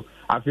egu so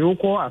afi wo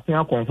ko afi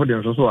a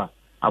confidence so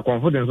a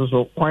confidence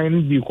so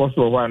kwan bi ko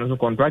so wa no so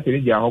contract ni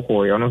dia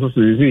hokọ ya no so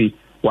zi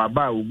wa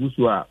ba ogu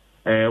so a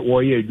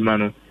wo ye adwuma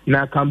no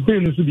na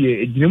campaign so bi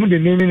ejinemu de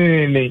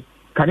ne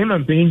kanema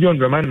mpenyin John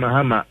Dramani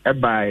Mahama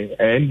by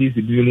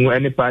NDC bimu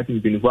any party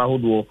mpinfo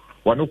ahodo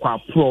wano kwa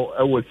pro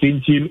ewo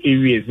chinchim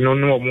areas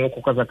no mo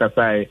kokasa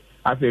kasa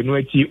afi no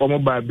achi omo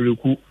ba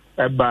Breku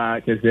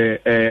ba tese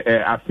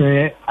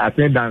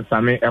asen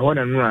dansame ho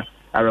na no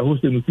a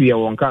rehost mu si ya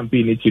won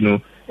campaign echi no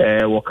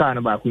wo ka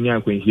na ba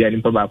kunya kwanhia ni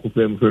pa ba ku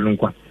pem fro no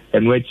kwa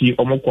eno achi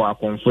omo kwa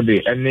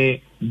konfode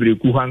ene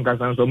Breku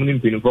hankasa so mu ni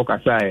mpinfo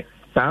kasa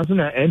sanso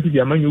na NPP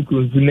amanyuku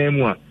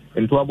nsunemu a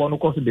nto abo no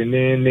koso de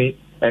ne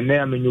ene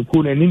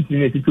amenyuku na ninti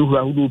ne tituhu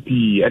ahudo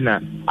pi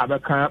na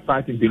abaka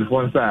party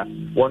binfonsa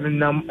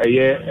wonenam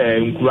eye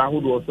nkura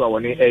ahudo so a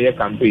woni eye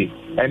campaign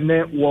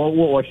ene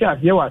wo sha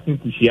afie wasin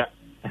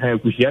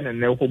kushia na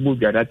ne ko bu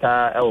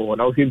data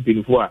na wo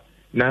binfo a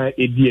na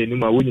edi eni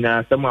ma wonyina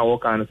asem a wo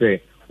kan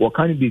se wo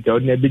candidate a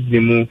woni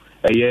abegyinemu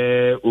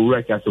eye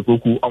owura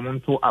Chasopoku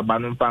omonto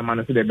abanu pa ma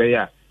no se de be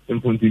ya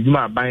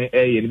mpuntujuma aban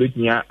eye ne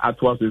betinya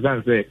ato aso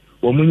zanse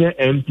wo munye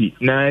MP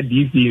na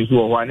DC nso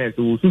wo ho na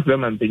so sufre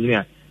man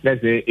penyina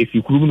let's say if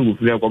you kuru no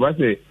gufure ko ba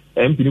say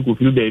MP ni ko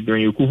feel be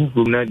don you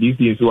kufu na DC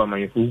nso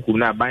amanyefu ku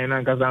na ban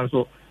na nkasa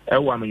nso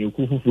ewo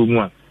amanyefu fufu mu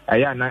a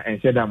aya na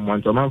ensheda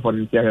monto man for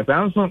the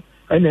sanso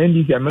na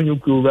NDC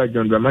amanyefu ba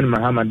John Dramani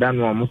Mahama dan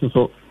no mo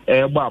so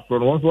gba pro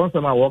no so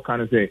sama wo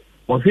kan say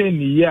wo hwe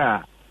ni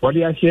ya wo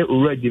de ahye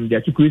owura dim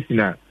dia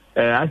Christina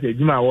ase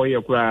djuma wo ye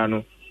kura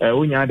no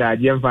onya da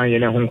aje mfa ye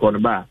ne ho nko no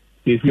ba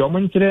se omo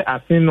nkyere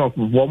Assin North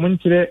wo mo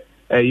nkyere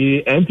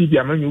NPP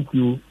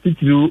amanyuku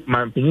titiru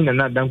manpenyin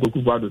na dan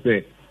kokufu ado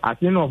se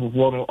Assin North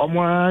fo no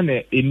omo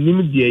na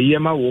enim de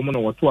yema wo mo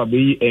no woto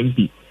abeyi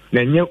MP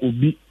na nye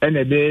obi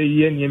na be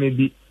ye nyeme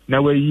bi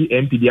na wayi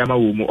MP de ama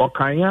wo mo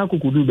okanya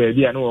kokudu ba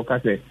bia na wo ka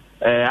se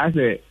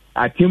ase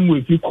atemmu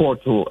efi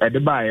court de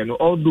ba ye no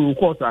odo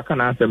court aka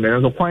na asem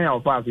na so kwan ya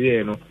ofa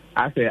ye no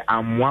ase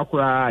amwa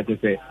kura ate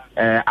se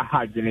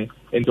ahadwene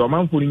ento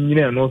manfo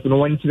nyine no so no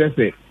wankyere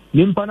se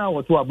nimpa na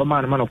woto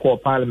abama na man call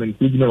parliament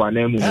bigine wa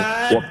na mu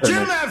wo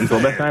peno nto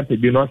be san pe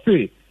bi no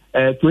se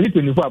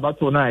 2024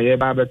 abato na ye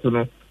ba beto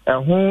no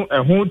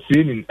ehun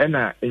training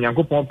na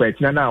Nyankopon pa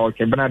kina na o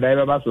twebana da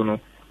ye ba so no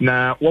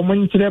na wo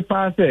monkyere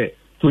pa se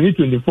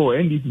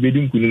 2024 NDC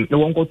bedin kunim na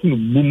won koto no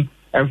bum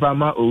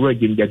emfama owura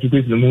gimja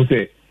tukesi no mu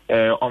se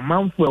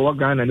omanfo e wa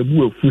Ghana na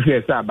bu afu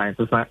se aban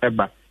so san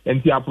eba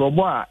enti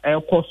aprobo a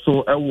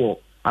ekoso ewo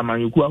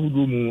amanyuku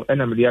ahudu mu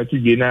na mede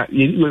atudwe na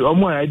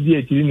omo a di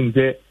akiri nim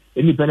se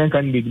independent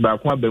candidate ba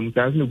ko abam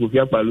tanso ne Kofi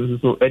Akpalo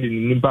so edi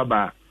nimpa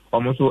ba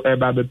omo so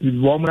eba be pri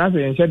wo mo na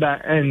se yenhyeda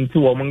enti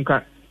wo mo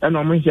nka na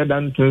omo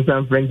yenhyeda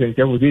ntunsan friends and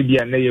chefs e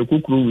bia na ye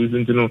kokuru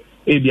wizu no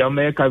e bia o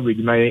me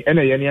coverage na ye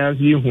na ye ne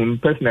anso ye hu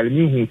personally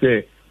mi hu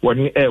se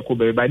woni ko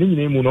be ba ni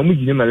nyina mu no mo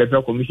gine ma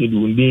electoral commission di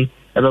undi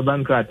ebe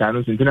banka ta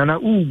no sintina na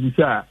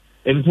ugusa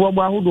ento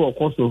ogbo ahodo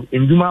okoso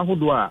nduma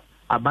ahodo a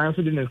aban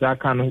so de ne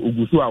saka no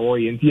ugusu a wo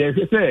ye nti e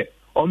se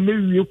o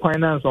mewie kwan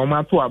na so o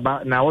ma to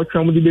aba na wo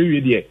twam de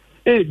bewie de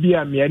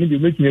bia me ani bi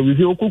metime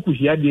wizi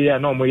okokuhia de ya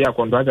na omo ya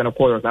contract na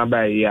call your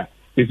samba ya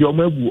esi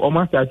omo agu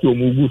omo start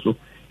omo ugu so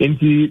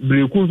enti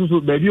Breku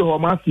so ba bi ho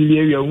ma fili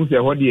area hu se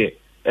ho de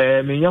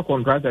me nya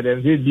contract de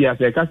nze bia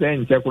se ka se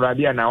nche kura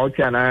bia na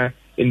otwa na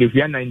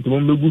endefia na ntimo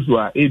megu so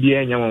a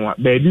bia nya mama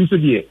ba bi so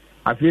de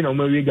afie na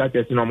omo wi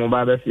gates na omo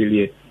ba ba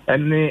fili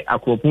ene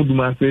akropon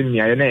duma se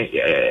nya na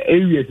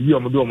area bi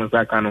omo do omo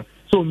saka no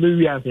so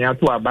mewi anse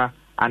ato aba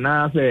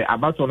ana se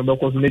abato no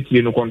bekoso na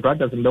chire no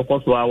contractors no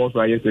bekoso a wo so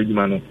aye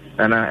sedjuma no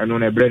ana eno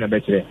na bre na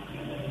bekire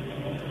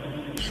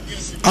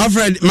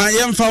Alfred ma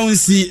yemfa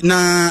unsi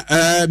na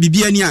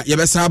bibia ni a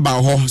yebesa ba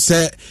ho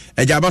se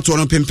eja abato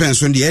no pempen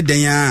so de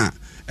eden a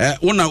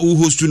wona u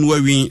host no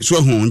wawi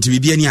so hu nti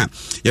bibia ni a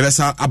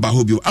yebesa aba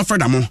ho bio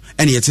Alfred amo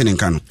ene yete ne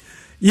nka no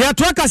ya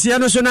to akase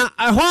no so na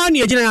ho na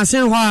yegina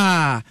Assin ho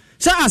a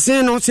sa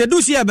Assin no se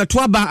dusi e beto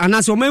aba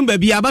ana se o memba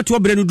bia abato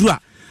bre no dura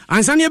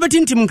ansane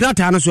yebetintim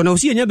nkrata no so na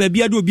osi enya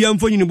baabia de obia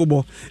mfonyini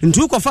bobo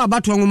ntu kofa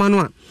abato nwoma no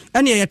a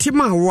ene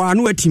yetima wa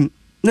no atim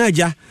na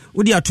aja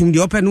wodi atum de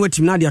open no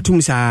atim na de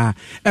atum saa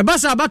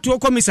ebasa abato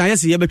komisa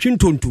yesi yebetwi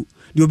ntontu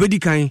de obedi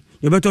kan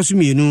yebeto so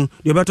mienu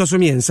de yebeto so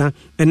miensa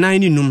enan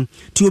ni num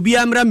ti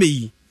obia amra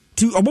meyi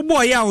ti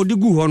obobo ya odi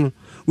gu ho no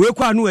we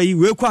kwa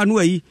anu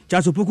ayi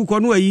Chasopoku ko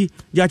no ayi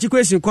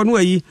Kwesi ko no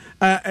ayi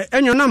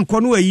enyonam ko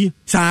no ayi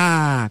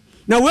saa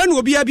na we no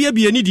obia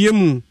bia ni die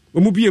mu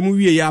omu bia mu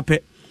wie ya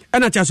pe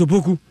ana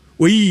Chasopoku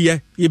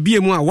oyiye ye bie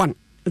mu a 1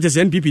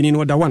 ete NPP ni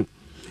no da 1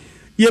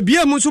 ye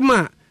bie mu so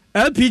ma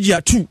LPG a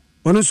 2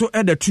 ono so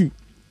eda 2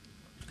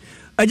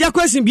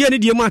 Kwesi bie ni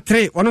die mu a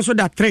 3 ono so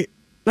da 3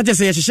 na je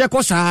se ye hye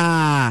ko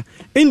saa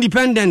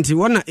independent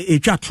wona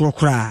etwa tro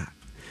kra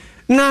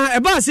na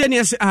eba se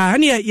ne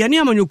ne ya ne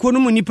amanyoko no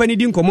mu nipa ni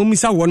di nkomo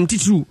misa won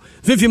titru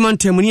fifi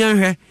mantem ni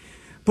anhwe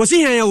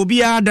posi han ya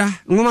obi ada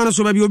ngoma no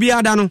so ba bi obi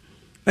ada no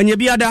anya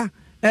bi ada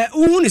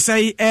uhu ne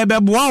sai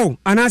beboa o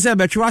anase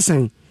betwe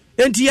asan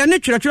enti ya ne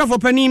twerɛtwerɛ fo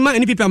pani ma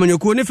ni pipa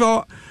amanyoko ne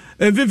fo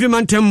fifi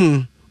mantem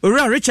mu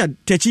ora Richard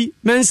Techi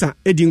Mensa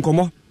edi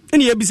nkomo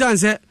ene ya bisa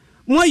nse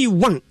mo yi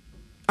wan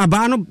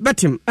aba no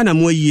betem ana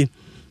mo yi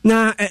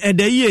na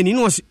edaye ni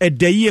no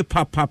edaye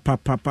pa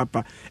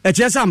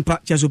ekyesa mpa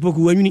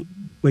kyesopoku wanwini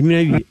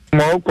awie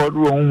ma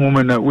okodu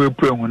ohun na we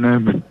pray ho na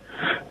me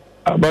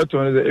about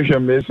on the issue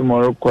me so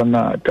more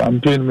corner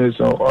campaign me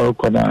so or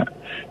corner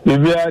the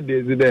via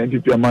the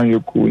NPP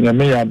amanyoku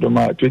nyame ya Adom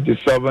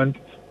 27th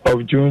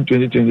of June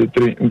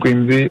 2023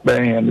 nkwimzi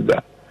by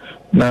hand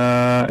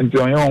na nti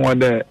onye won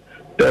de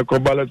the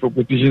ballot for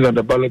petitions on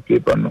the ballot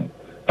paper no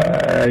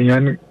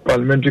yan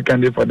parliamentary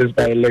candidate for this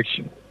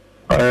by-election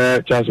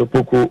Charles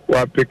Opoku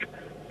will pick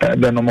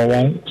the number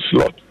 1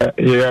 slot.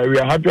 Yeah, we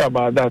are happy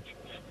about that.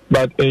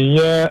 But in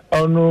year,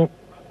 on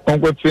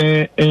Uncle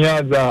in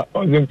Yaza,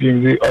 Ozim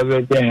Pimzi,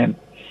 other brand.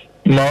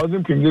 Now,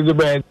 Ozim Pimzi, the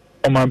brand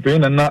on my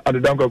pain and not at the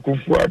Danka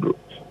Kufuado.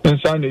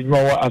 Inside the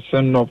Jumawa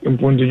Assin North, in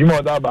Punti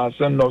Jumada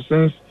Assin North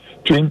since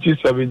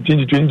 2017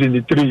 to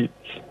 2023.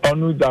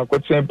 Onu da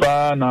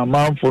Kotsempa na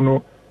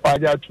Manfono,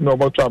 Paja to know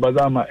about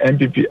Abazama,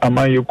 MPP,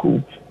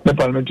 Amayoku, the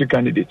parliamentary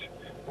candidate.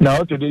 Now,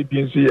 today,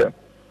 PNC here.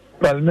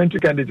 Parliamentary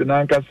candidate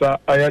Nankasa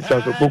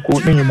Ayacha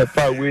Sopoku in the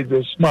far way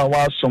the small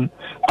wasum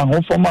and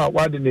home from our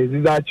wedding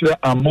is actually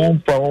a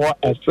month for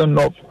a son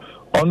of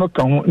Ono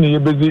Kahuni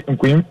busy in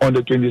Queen on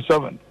the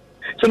 27th.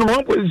 So the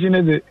one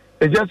position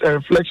is just a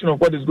reflection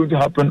of what is going to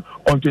happen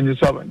on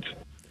 27th.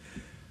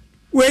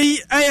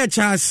 We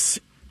Ayachas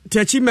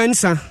Techi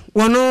Mensa,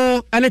 one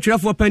and a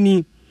trap for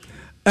penny.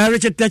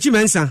 Richard Techi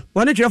Mensa,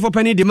 one a trap for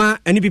penny dema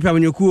any people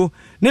when you cool,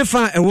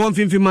 never a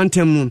 150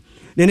 mantem.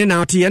 Nene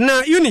na ati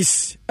na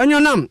Eunice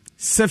anyonam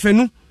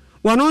sefenu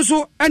wano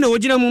nso ana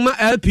ogina mu ma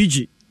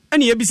LPG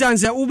ana ye bisa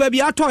nse wo ba bi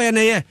atoye na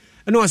ye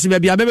na o se ba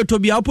bi abebeto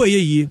bi apo ye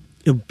yi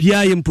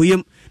bia ye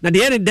mpoyem na de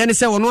ye ne den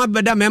se wono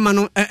abeda mema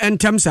no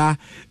entem sa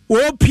wo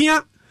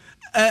pia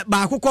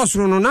ba akokɔ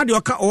soro no na de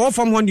oka o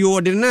fam ho de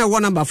o de na wo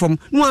number fam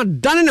no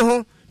adane ne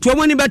ho to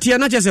amani batia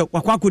na chese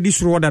wakwa akodi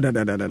soro da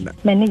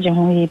manage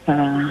ho yi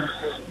pa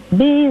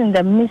being in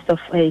the midst of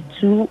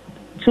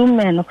two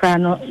men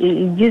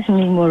it gives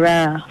me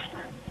morale.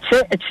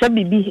 It's a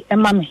baby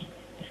and mommy.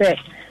 Say,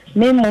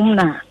 me mom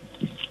na.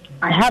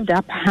 I have the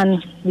upper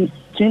hand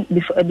between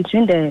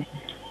the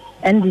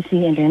NDC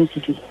and the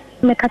NCP.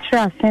 Me catch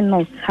Assin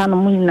North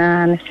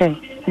Hanamuna and say,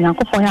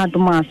 Nanko for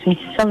Adom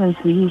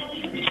 27th we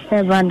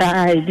ever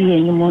idea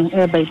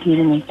anymore by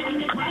killing.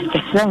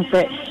 The song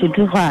said to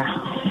do her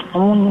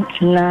own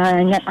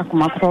na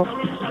akumakro.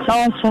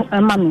 So a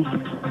mommy.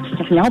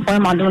 If you hope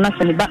I'm not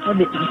send back a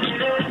bit.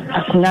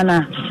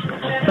 Akunana.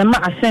 Sama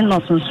Assin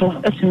North so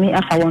to me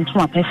if I want to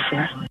my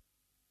pesa.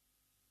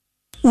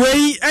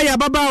 We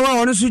baba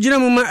wa ono sujina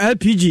mu ma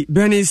LPG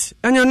Benis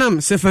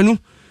anyonam sefanu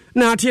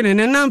na atiene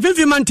ne nam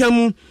fifi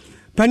mantamu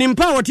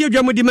panimpa wote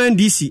adwamo demand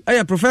DC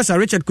Professor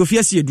Richard Kofi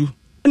Asiedu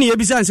na ye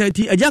bisa ansa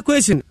ti agya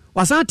question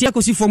wasan te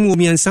akosi fom wo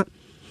miensa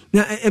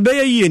na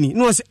ebeye yie ni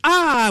no se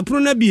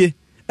prona bie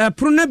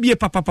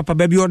papa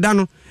ba bi oda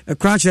no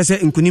kra kire se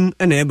nkunim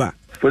na eba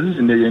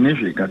position de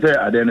yenihwe ka se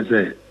ade ne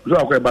se so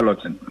akwa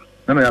balloting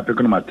na ya pick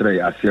no matter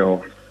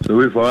aseo.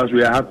 So for us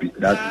we are happy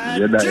that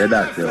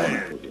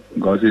aseo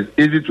because it's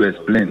easy to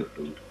explain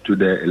to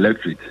the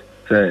electorate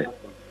say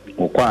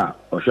okwa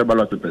ohwe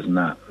ballot papers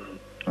na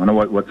ono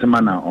what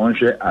man on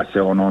share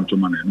aseo no to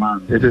man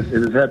it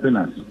is helping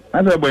us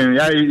and when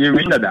you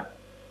win that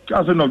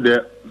just one of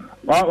the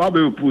what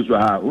we push for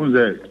her who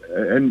say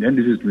and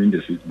this is doing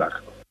the seat back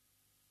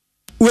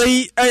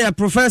we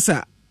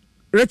Professor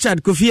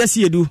Richard Kofi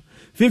Asiedu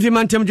fifi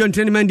mantem John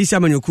Training DC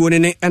amanyokuo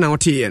ne na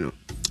wote no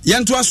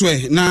yanto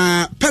aswe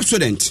na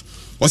Pepsodent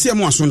ose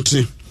mo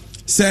asonte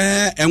se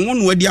enwo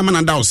no adi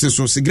amana da ose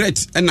so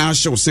cigarette na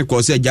ahye ose ko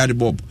ose jade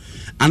bob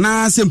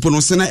ana sempo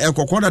no se na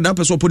ekokoda da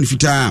peso poni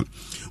fitaa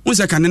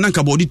unse kan na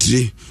nka body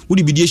tire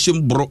wodi bidie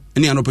hyem bro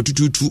ne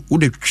anopetututu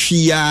wodi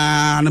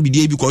twia na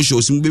bidie bi ko hye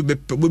ose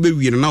be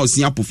wie na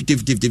ose apo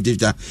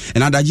fita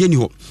na adaje ni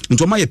ho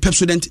nto ma ye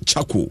Pepsodent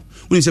charcoal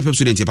woni se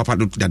Pepsodent ye papa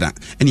do dada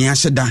ene ya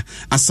hyeda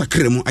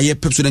asakre mu aye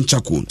Pepsodent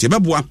charcoal te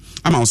beboa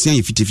ama ose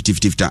ye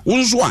fita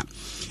wonzo a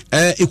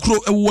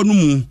ekuro ewo no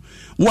mu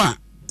wa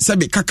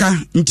sabe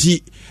kaka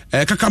nti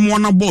kaka mo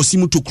na boss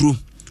mu tokuro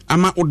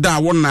ama oda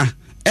wona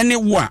ene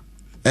wa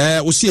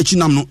osi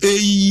achinam no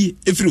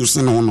efiri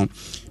ose no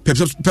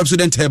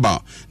Pepsodent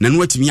herbal na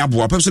no atimi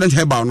aboa Pepsodent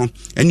herbal no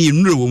ene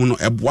enure wo mu no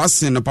eboa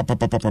sen no papa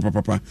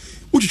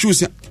utwitwu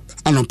se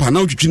anopa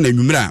na utwitwu na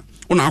nwumira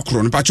ona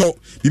akoro no pacho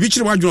bibi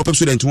kire wadwo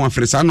Pepsodent ho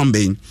afre sa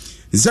number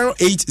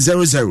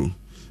 0800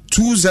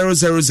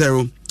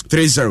 2000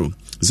 30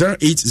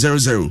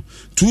 0800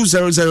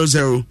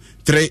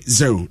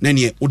 2000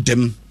 nene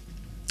odem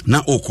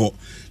na oko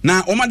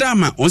na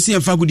omadama onse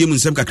emfa gudie mu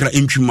nsem kakra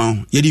entwuma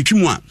ye de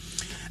twimu a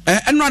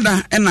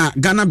enoda na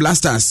Ghana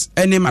Blasters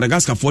ene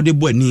Madagascar for de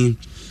boani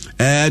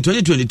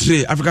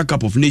 2023 Africa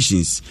Cup of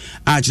Nations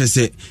a kyerɛ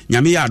sɛ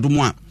nyame yɛ adom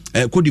a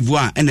Cote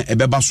d'Ivoire ɛna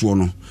ɛbɛba soɔ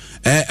no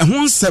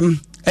ɛho nsɛm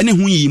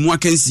ɛne ho yi mu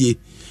akansie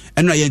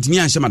ɛno yɛntumi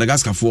anhyɛ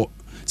Madagascar foɔ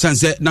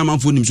sanse na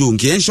manfo nim so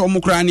nke enhye omo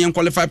kra ne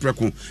qualify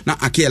preko na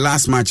ake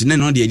last match ne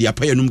no de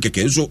apa yanum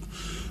keke nso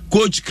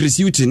coach Chris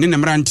Uti ne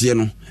nemrante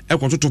no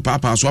ekototo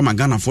papa so ama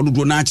Ghana fo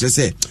do na akire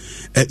se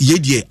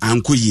yedie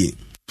ankoyie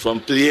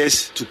from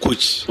players to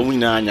coach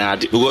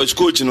because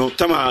coach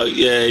tama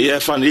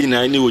fan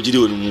ni wojide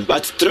onum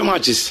but 3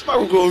 matches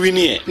go win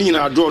here ni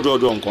na draw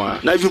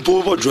nko na even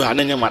power draw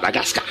na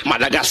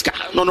Madagascar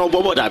no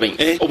bobo da ben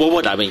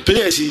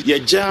players ye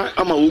ja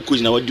ama wo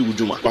coach na wadi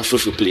uduma kwa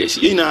free players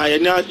ina ye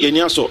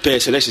ni aso per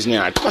selections ni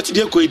but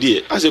dey ko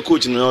dey as a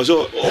coach no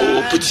so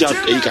put out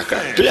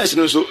kaka players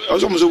no so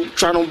also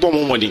try no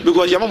bomb money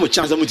because yama mo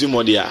chance mo team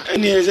money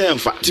any say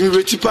emfa team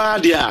retipa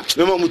dia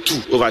mema mo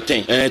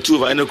 2/10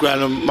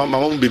 2/10 mama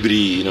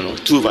bibiri no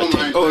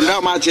 2/10 oh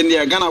now match in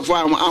there Ghana for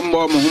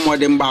ambo mo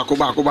humode back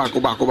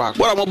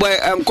bora mo boy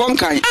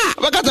konkan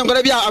bakata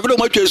ngore bia afdo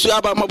mo twesu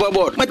aba mo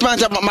board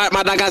matmancha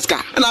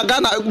Madagascar na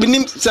Ghana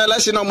binim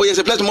selection mo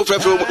yes place mo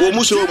frefre o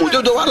muso mo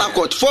jojo wala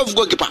court 4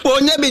 goalkeeper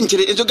onye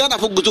benchire into Ghana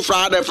for gutu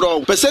fra ada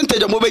from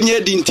percentage mo benye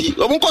dinti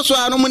o mo koso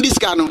anu mo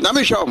diska no na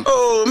me shom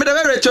oh me de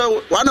very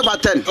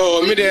 1/10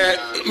 oh me de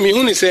me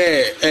hu ni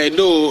say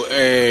do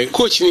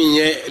coach ni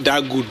nye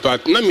that good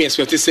but na me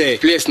expect say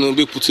players no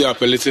be put up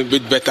a little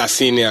bit better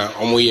senior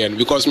omo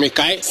because me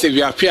kai se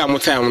we appear am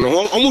time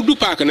no omo do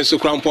park no so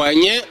crampo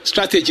anye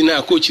strategy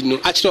na coach no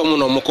actually omo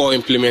no mo ko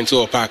implement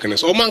o park no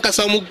so omo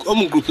ankasa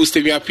omo group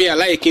se we appear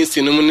like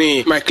Kingston no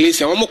ne Michael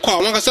Essien omo ko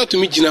omo ankasa to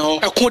me gina ho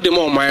e ko de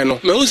mo man no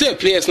me hu say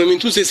players no me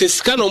to say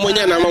sika no mo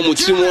nya na ma mo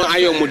tiri mo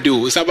ayo mo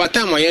do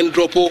sabata ma yen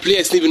drop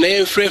players ni na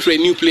yen free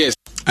new players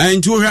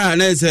and to her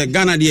na say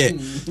Ghana de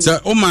so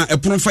oma e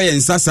pron fa yen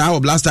sasa o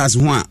Blasters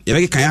ho a ye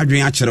be kan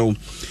adwen a kyerɛw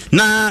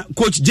na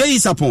coach Jay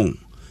Sapon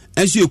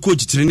enso ye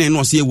coach trene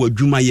no se ye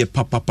wadwuma ye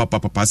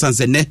papa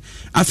sanse ne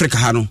Africa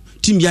ha no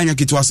team bi anya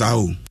kitwa sa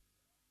o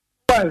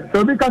well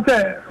so because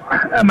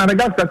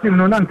Madagascar team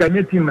no nan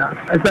kan team na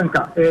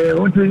esenka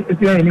onto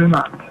eti ni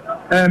ma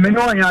me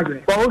no anya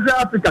agre ko o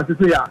Africa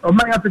so ya o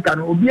man Africa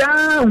no obia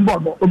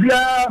mbobo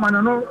obia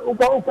manano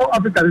uko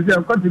Africa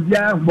so ko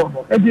bia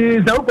mbobo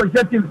eti se uko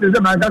team se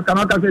Madagascar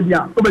no ka se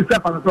bia o be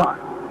sefa no so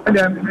and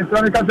then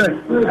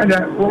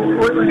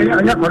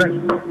anya correct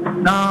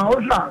now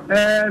also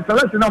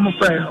selection of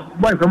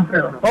boy from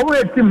player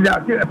always team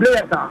that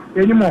players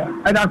anymore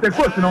and as a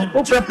coach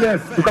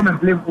players to come and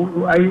play a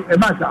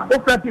match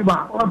team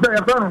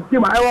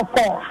I will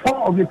call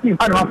of the team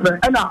and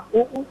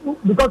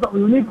because of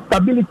unique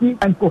stability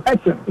and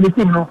cohesion in the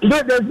team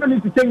there's no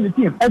need to change the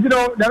team and the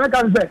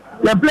Americans say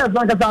the players they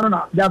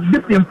have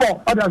dipped in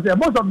form others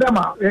most of them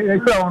are a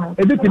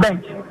bit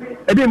bench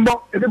a bit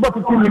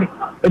 15 minutes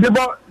a bit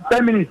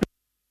 10 minutes.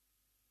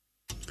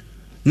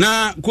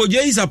 Na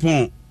koje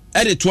Isapon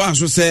ede to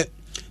aso se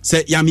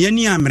yamye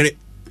ni amre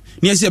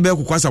ni ese be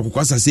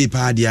kokwasa se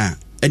pa dia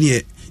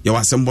ene ye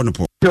wasembo no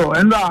po yo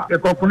enda e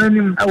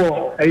kokunenim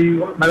ewo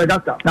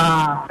Madagascar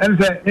na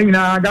ense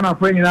nyina Ghana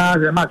fo nyina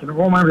ze match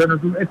no man no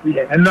tu eti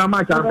enda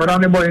match akora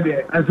ne boy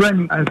de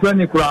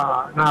answani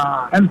kura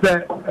na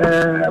ense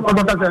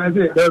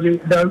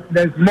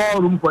there's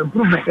more room for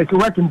improvement. It's a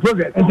work in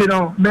progress and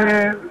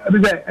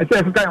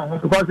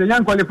because the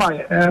young qualify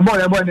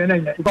boy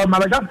because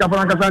Madagascar for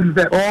Ankasa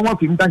say almost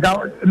team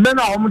tanka then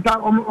on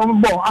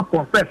ball up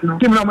on first no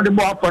team no the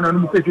ball up on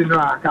no face no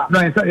aka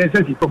no yes sir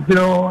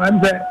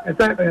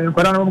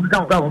but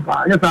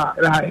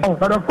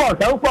of course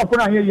I will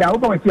put here ya we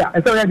here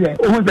I say there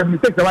who the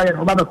mistakes why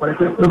no ba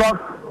correct because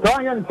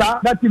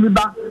that team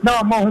back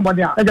now more who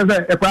body I just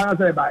say e kwa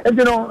say by but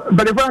the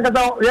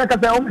Ankasa ya ka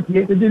say o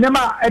mtie the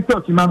never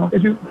touch man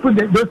if you put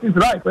those things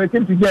right for a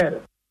team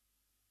together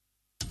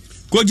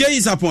koje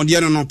Isapon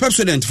de no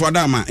president for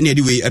Adama na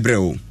de we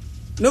ebreo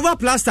Nova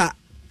Plaster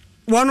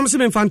one se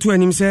menfanto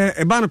anim se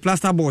e ba no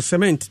plaster boss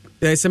cement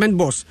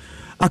boss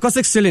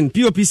acoustic ceiling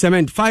POP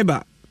cement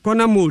fiber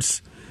corner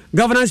molds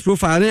governance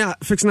profile and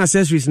fixing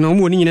accessories no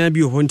mo ni nyina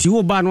bi ho nti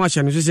wo ba no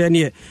ahye no se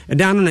ne e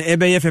dan no na e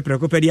be ye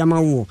fepreko pedi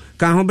ama wo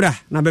kan ho bra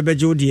na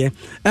bebeje odie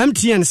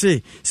MTN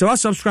say so wa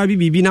subscribe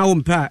bibi na wo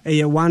mpa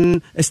e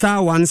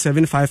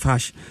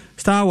 1*175#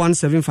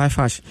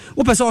 *175#.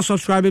 Wo pese o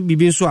subscribe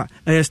bibi nso a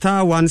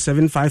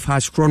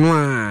 *175# krono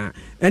a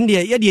ende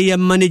ye de ye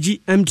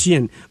manage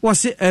MTN wo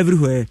say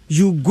everywhere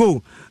you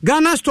go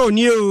Ghana store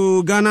ni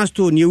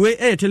we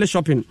tele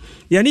shopping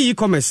ya ni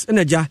e-commerce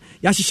enaja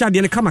ya hihya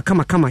de ne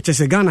kama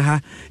chese Ghana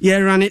ha ye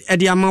run e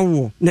de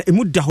amawo na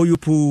emu da ho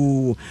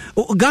yupo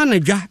Ghana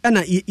dwa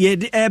na ye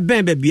de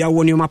ben ba bia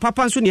wo ni ma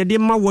papa nso ne de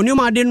ma wo ni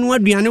ma de no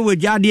aduane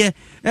wagya de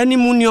eni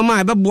mu ni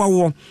ma be boa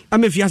wo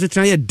amefi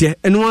asetran ye de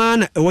eno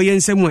na wo ye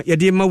nsem a ye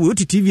de ma wo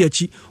TV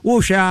achi wo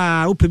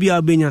hwa wo pe bia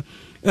obenya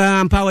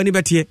power ni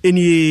betie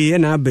eni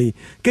na abai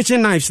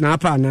kitchen knives na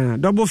apa na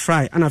double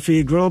fry and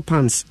a grill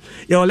pans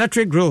your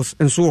electric grills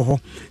and so ho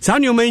sa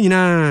ni o ma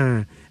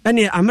nyina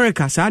eni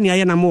America sa ni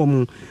aye na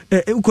mo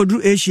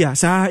ukodru Asia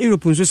sa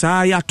Europe nso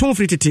sa ya ton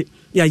fritete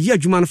ya year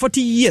adwuma no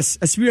 40 years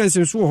experience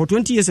nso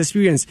 20 years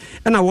experience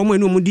and a woman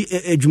no mu di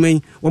adwuma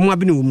yi wo mu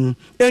abene wo mu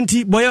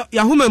enti boy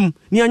ya homa mu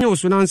ni anya wo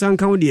so na nsan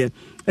kan wo de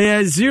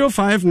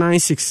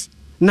 0596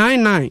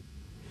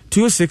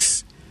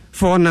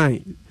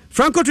 992649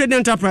 Franco Trading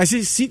Enterprise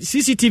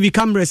CCTV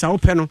cameras a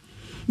open no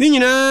ni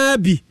nyina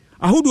bi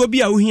ahodo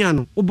bi a wo hia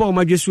no wo ba wo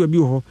madweso bi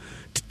wo ho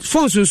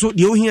phones nso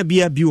de wo hia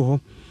bi wo ho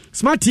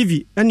Smart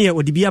TV and yeah,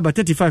 the about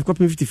 35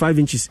 copy 55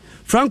 inches.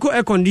 Franco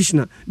air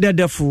conditioner,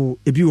 therefore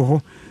a view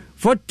ho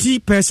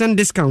 40%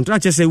 discount. I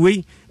just say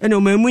way and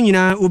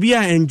Omunina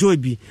Ubia enjoy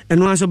be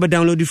and once over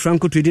download the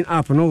Franco Trading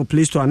app on our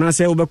Play Store and I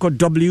say over code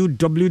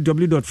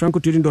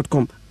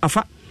www.francotrading.com.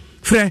 Afa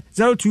Fre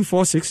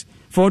 0246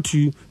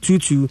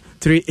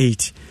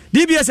 422238.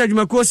 DBS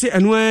Ajumakosi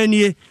and when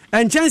ye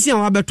and chance and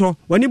wabeto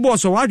when you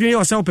boss or wadrin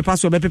yourself a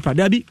pass or paper.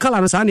 Debbie,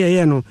 Kalana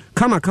Sania no.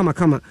 Kama.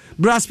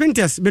 Brass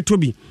printers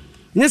betobi.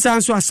 Yes,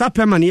 answer a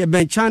sapperman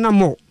ben China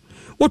more.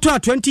 What are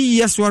 20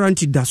 years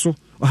warranty daso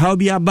or how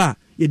be a bar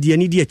ye dear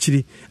needy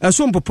chili a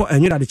swamp pop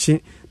and you're at the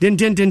chin den.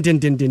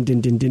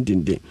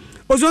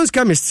 Ozon's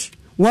chemist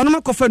one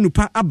more coffee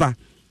nupa abba.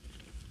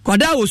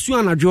 Kwada was you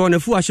and a draw and a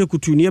fool I could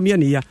to near me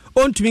near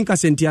on to Minka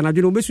Sentiana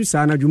Juno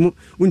Bessusana Jumu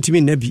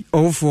Untimin Nebi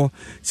or for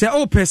say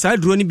oh pesa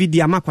drone be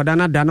the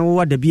Amakwadana Dano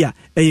what the beer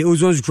a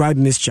ozon's drive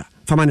mixture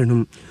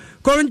Famanum.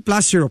 Current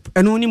plus syrup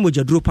and only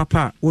moja drew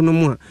papa no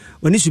more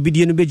when this should be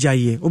the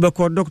bejaye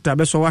obeko doctor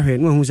beso wahe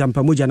no hu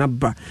sampa moja na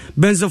ba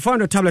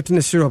benzophone tablet in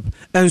the syrup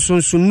and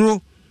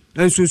sunsunro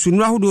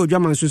hudo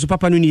jama sunsu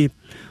papa no nie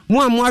mo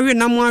awe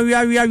na mo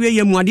awe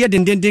ye mu ade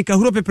denden ka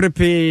huro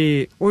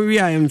pepepe o wi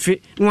a emfe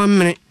no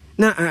amene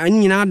na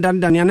anyina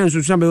dandan ya na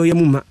sunsu ba ye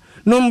mu ma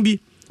no bi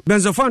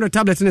benzophone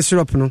tablet in the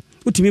syrup no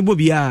utimi bo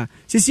bia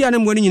sisi ana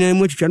mo ni nyina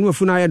mu atwitwa no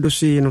afu na aye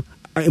dose no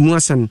emu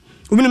asan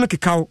Umina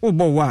make cow,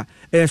 bowa,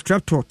 a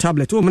streptor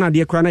tablet, mana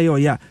dear crana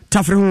ya,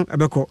 tafrehon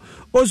abeko.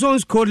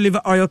 Ozon's cold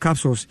liver oil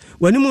capsules.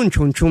 When you moon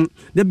chum,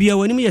 the beer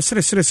when you sir,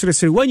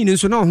 when you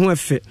so know who have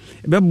fit,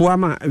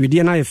 Beboama, with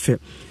the eye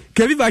fit.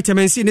 Kevi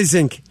vitamin C and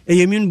zinc,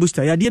 a immune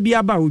booster, ya dear be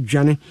about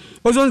Johnny.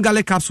 Ozon's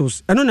galley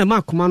capsules, and on a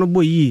mark commando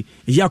boy ye,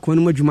 Yakon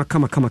Mojuma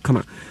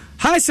kama.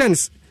 High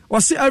sense,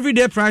 or see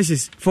everyday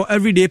prices for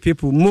everyday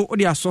people, more or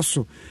their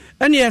so.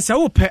 And yes, I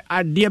hope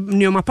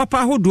near my papa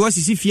who do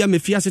us if you me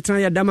fear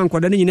setana ya dama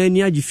kwada nyina ni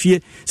agifie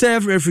say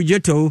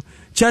refrigerator,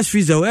 chest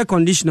freezer, air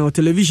conditioner,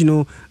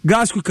 television,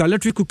 gas cooker,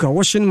 electric cooker,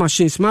 washing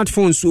machine,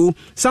 smartphone so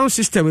sound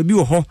system bi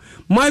wo ho,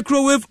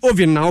 microwave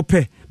oven na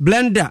ope,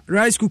 blender,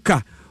 rice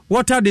cooker,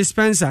 water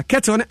dispenser,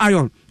 kettle and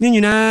iron. Ni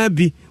nyina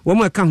bi wo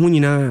mo ka ho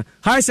nyina.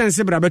 High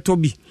sense bra beto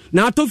bi.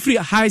 Na to free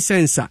high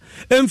sensor.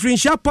 Emfrin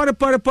sha por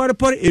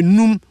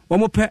enum wo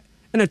mo pe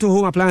na to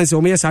home appliance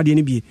wo mo yesade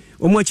ni bi.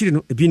 Wo mo akiri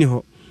no ebi ni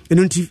ho.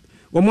 Enunti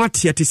womo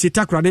atiate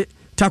sitakrade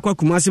takwa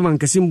kumasi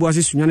mankasi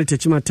mboase sunyane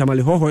techima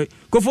tamale hoho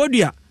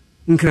kofodua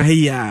nkra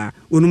heya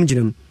onum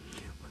ginam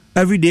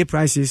everyday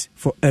prices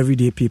for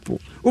everyday people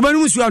ubanu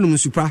musu anu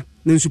musupa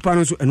na nsupa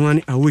no so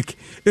enwane a week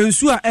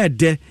ensu a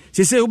ede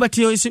sese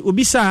ubati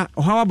obisa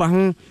ohawa ba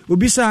ho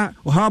obisa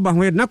ohawa ba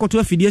ho na koto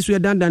afidie so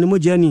dandan mo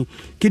jani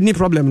kidney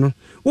problem no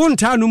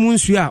wonta anu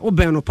munsu a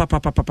oben no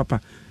papa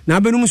na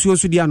abenu musu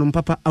so dia no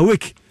papa a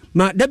week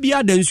ma da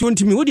bia da nsuo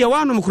ntimi wo de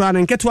wanom kura na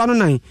nketo ano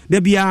nan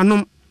da bia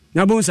anom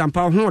na bon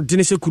sampa ho de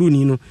ne se kuru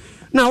ni no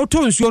na wo to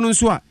nsuo no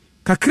nso a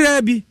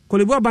kakra bi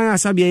kolebu aban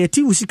asabia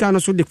yeti usika no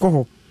so de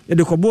koho e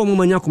de kobo mo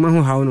manya koma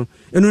ho hawo no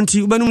eno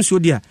nti ubanum nsuo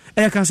dia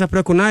e ka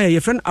sapreko na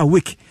ye friend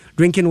awake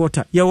drinking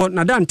water ye wo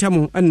na dan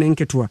temo enne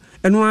nketo a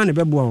eno an ne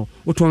beboa ho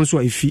wo to nso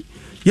afi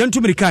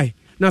yentumiri kai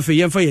na fe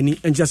yemfa yani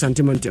enja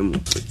sentimentem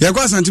ye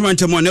kwa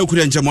sentimentem na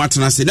ekura enja mo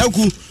atena se na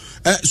ku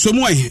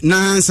somuai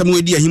na nsam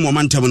wedi ahim o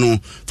mantam no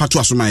fatu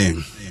asomaye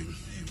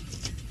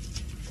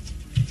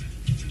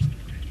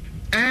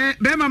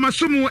Bema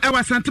masumu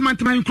ewa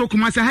santimantam hinkro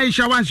kumasa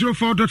haisha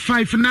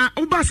 104.5 na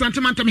uba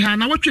santimantam ha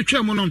na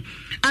watwetwe mu no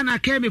ana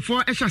keme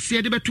for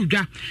ehase de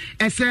betudwa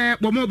ese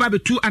bomo ba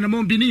betu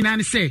anamon bi ni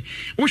nane se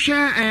wo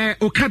hwe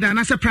okada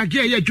na se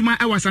pragia ye adwuma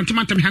ewa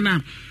santimantam ha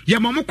na ye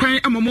momo kwan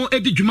amomo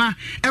edi dwuma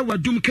ewa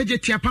dum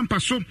kejetia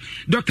pampaso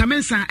Dr.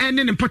 Mensa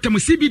ene ne potam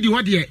CBD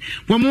ho de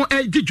bomo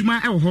edi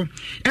dwuma ewo ho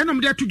enom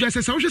de atudwa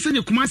se se wo hwe se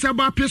ne kumasa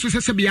ba peso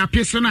se bi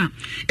apeso na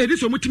edi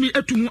so mutumi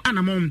etumu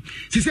anamon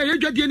se se ye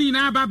dwadie ni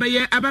na ba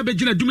ye ababe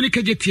gina dumini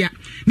kejetia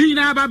ni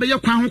nyina ababe ye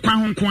kwan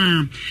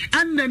ho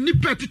anna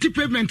nipa titi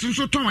pavement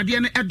nso ton ade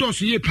ne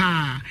edoso ye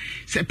pa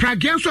se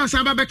pragia nso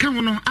asaba be kan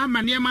ho no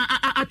amane ma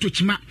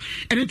atochima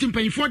ene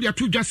timpanyfo de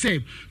atodwa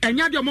se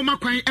enya de omoma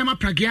kwan ema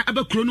pragia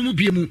abakuro no mu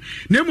biemu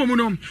na emom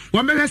no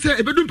wo mehwe se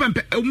ebedu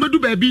pampe medu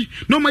baabi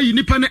no ma yi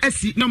nipa na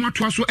asi na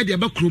matoa so de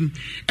abakuro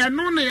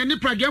eno na ye ni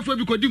pragia fo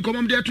bi kodi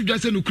nkomom de atodwa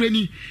se no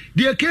krani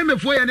de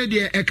kemefo ye ne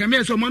de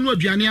ekame so manu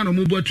aduane ano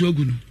mu bo atu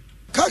agu no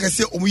Kaka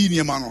say omuyi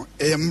niema no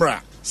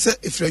mbra say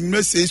if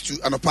you says to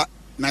anopa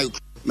na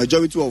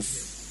majority of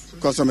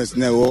customers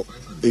na wo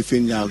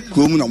efenya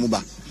krom na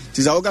muba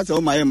tiza oga say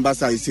o my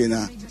ambassador say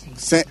na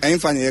say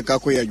enfa na ye ka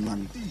ko ye adwuma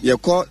no ye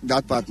call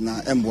that part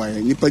na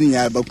emboy nipa ni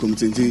nya ba krom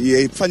tinti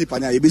ye fa nipa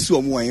na ye besi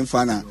omu wa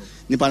enfa na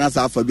nipa na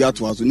sa afa bi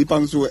ato so nipa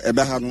nso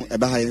ebeha no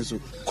ebeha yen so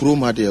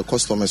kroma de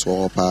customers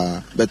wo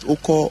pa but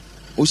uko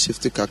o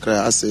shift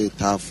kakra ase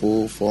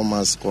tafo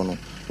formers kono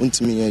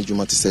untimi ya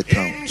juma te set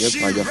town ye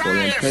praja for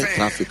yon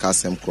traffic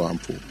asem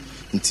krampo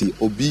nti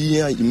obi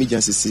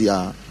emergency see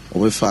ya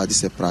obefa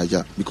this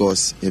praja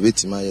because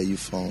ebetima ya you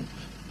found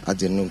at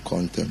the no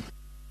content.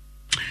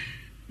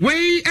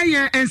 Wey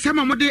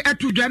ensema mode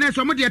atu dwane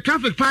so mode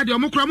traffic party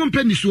omukura mo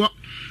mpani so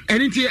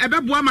enti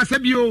ebeboa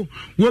masabio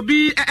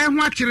wobi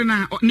eho akire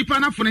na nipa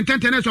na fo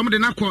ntentene so mode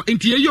nakọ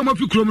enti eyi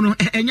omofi krom no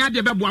enya de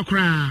ebeboa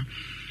kra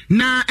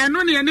na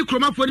eno ne ne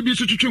kromafo ne bi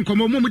so twetwe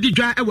nkomo mo mudi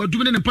dwa e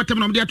wadum ne patam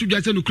na mode atu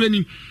dwa se no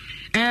krani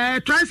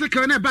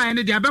tricycle na ba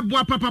ne de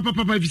ebeboa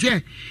papa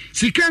vise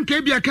sika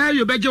nka bia ka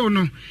yo beje wo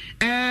no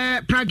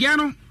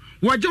pragiano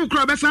waje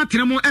ukura besa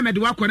tenemu emede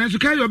wakọ nso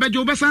kai obeje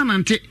obesa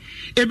nante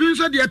ebi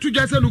nso de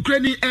atudwa se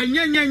nukrani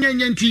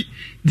enyenyenyenye nti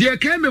de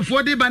kai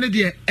mefo de ba ne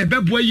de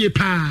ebeboa ye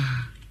pa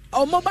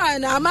o mobile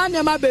na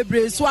amane ma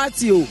bebre so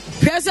ati o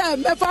pese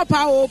mefa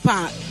pa o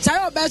pa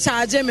chai obe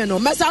charge me no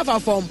mesa fa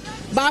form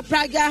ba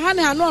praga ha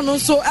ne ano no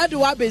so ede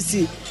wa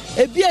besi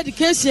ebi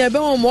education ebe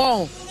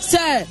mo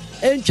se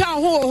entwa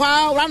ho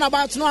ho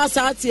runabout no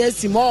asati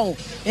asimo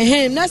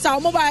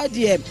nesa mobile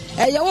de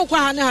eye wo kwa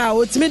ha ne ha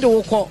otimi de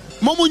wo kọ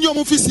momu nyo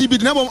mu fisi bi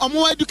na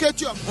mo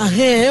educate am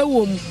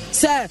ewom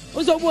se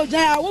unso bo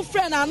ja wo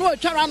friend na no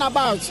twa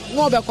runabout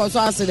no be cause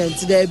accident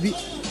there bi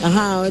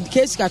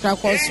case kaka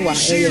cause wa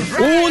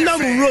na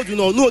road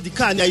no the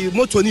car na you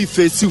motor ni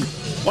face you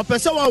o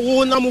pese wa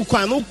wo na mu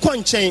kwa no ko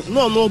nchen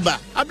no ba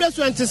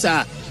abreso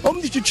ntisa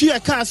om di twitwi ya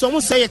car so mo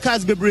say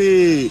cars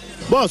bebre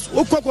boss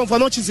wo kokon fa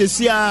no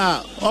chisesi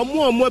a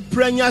omo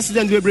pranya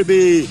accident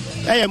bebrebe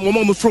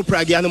mo fro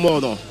pragia no mo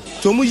no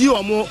to mu yi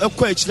omo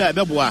ekọ akira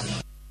ebeboa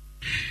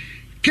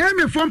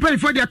Keme fompa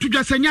ifo de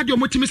atudwa sanya de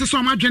omotimi se so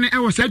amadwene e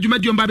wo sa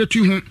adwumadi omba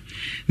betu ho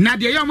na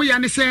de ye omo ya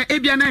ne se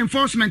ebia na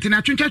enforcement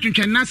na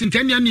twentwa na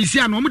sentania ni isi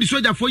ano omo di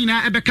soja fo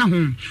nyina ebeka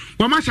ho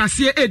wo ma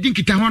hyase edi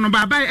nkita ho no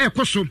baba e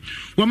koso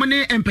wo mo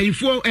ne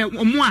empanyfo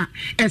omo a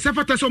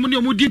esafata so omo ne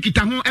omo di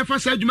nkita ho e fa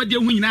sa adwumadi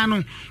ho nyina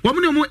no wo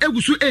mo ne omo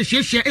egusu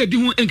ehyiehye edi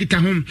ho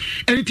nkita ho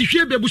eni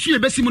tihwe bebusu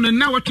ebesi mu no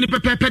na wotune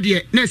pepepe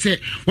de na se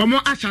wo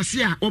mo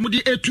ahyase a wo mo di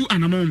etu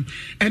anamom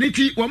eni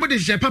ti wo mo de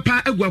hye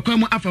papa agu akwan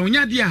mu afa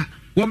onyade a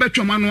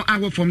wobetwoma no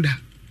awo from da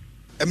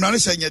emrane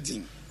hyanya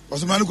din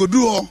osomane ko du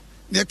ho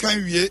ne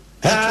kan wie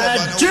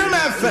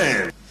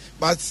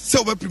but se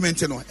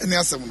obeplement no ene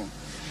asem no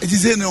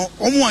etize no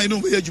omo an no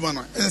be adwuma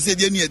no ene se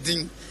de ne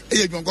din e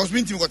adwuma because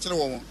mintim ko kire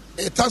wo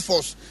a task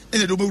force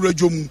ene do bewura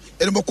dwom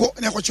ene boko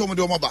ene ko kire wo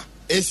de omo ba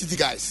city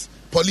guys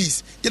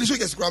police ye so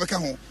get scrap ka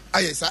ho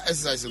ayesa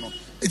exercise no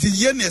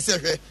etiye ne se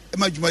hwe e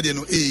ma adwuma de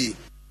no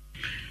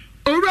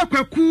Owura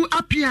kwaku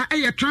apia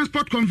eye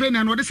transport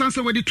convener no de sanse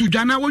wedi to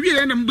dwana wo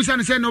wie na mbusa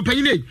ne se no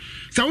payine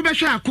sa wo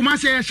behwe akoma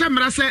se ye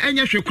hemra se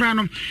enye hwekura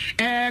no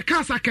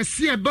kasa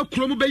kese e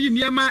bakuro mu bayi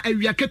niema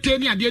awiakete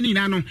ni ade ni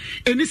na no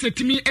eni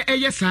setimi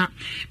eye sa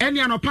eni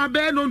anopa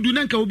be no ndu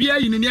na nka obi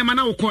ayi ni niema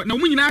na wokọ na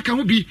mu nyina aka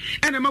ho bi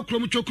ena makuro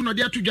mu choku no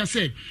de atudwa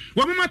se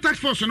wo mama tax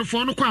force no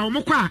fo no kwa wo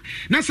mokwa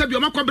na se bi o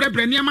makọ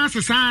brebre niema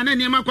asesa na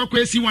niema kwakọ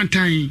esi one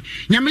time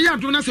nyame ya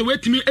do na se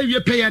wetimi awie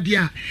pay ade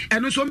a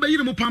eno so mbayi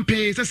mu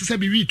pampe se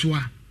bi witu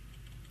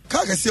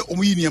Kaka se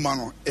omuyi niema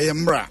no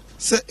mra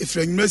se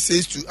ifranyuma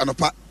says to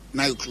anopa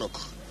 9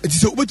 o'clock. It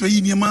is obeto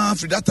yi niema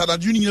for that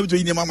that you need to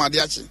yi niema ma de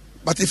achi.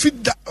 But if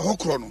it that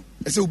hokro no,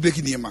 e se break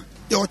niema.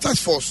 Your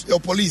task force, your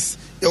police,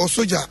 your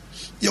soldier,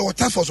 your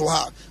task force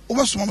wa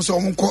over some so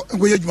onko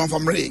enko adwuma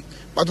famre.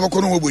 But wo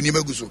kono wo boni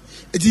maguso.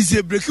 It is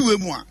a break we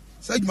mu a.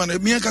 Say adwuma no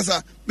me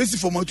kasa mesi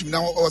for matum na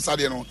o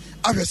sade no.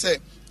 Ahwe se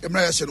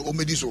emra ya hye no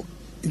omedi so.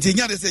 Nti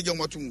nya de se je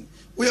matum.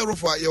 We are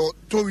for your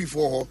towi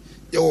for ho.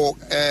 Yo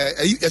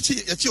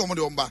yachi omo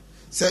de omba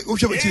se o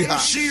hwe bachi ha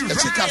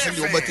yachi ka se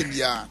de omba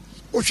tembia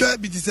o hwe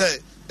bi ti se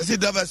se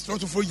driver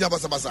straight for jaba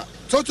sabasa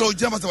total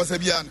jaba sabasa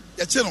bia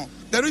yachi no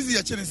the reason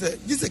yachi ne se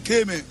this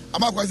came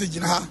amakwa se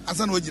gina ha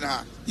asa na o gina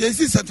ha ye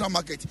si central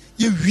market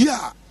ye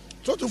wia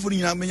total for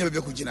nyina menya be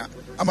ko gina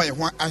ama ye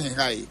ho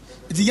ahenhai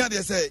iti nya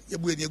de se ye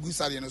bu eni egu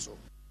sare no so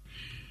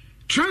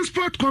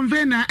transport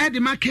convener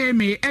Edema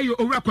Keme eyo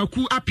owura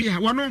kwaku apia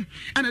wono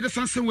ana de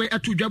sansen we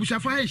atudwa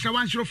bushafa ha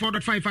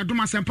 104.5 Adom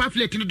Asem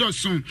pamphlet ni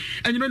doson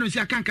enyino no si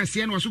akanka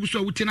se na wasoguso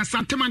awuti na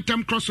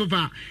santemantam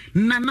crossover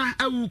nana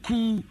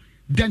awuku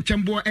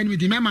danchambo enwi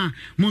di mema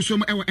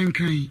monsom ewo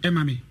enkran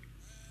emame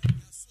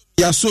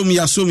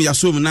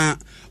yasom na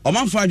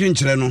omanfo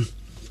adwenkyere no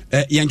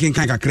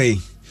yenkenkan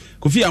kakre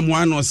kofi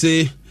amoa no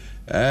se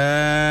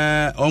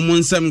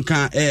omonsem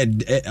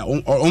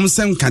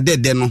ka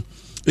dede no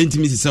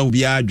intimacy sa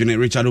obia adwene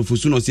Richard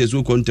Ofosu no se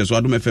so contest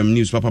Adom FM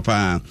news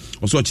papa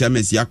oso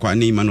chairman yakwa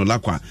ne Emmanuel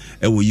Akwa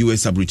ewo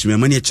US abrochime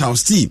mani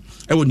Charles T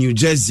ewo New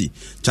Jersey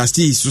Charles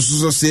T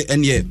so se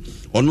ene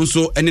ono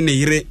so ene ne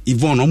yere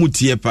Yvonne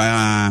omutie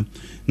pa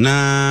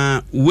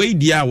na we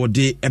dia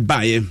wode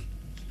ebaye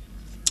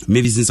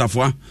medicine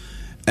safwa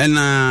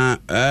ena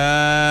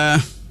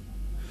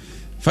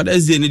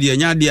Father's Day ne dia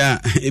nya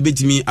dia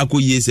ebetimi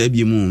akoyie sa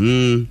bia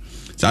mu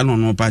saa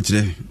no pa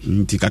kyerɛ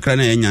nti kakra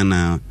na yɛnya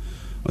na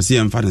ɔse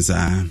yɛmfa no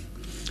saa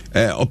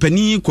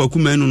ɔpani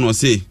kwakuma no no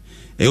ɔse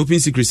open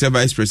secret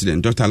vice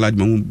president Dr.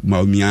 Aladma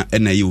Maumia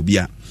ɛna yɛ obi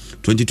a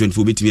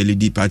 2024 betimi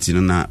led party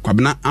no na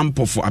kwabena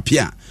ampofo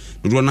apia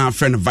dodo na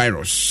friend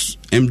virus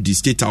MD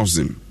State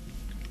Housing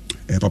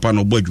papa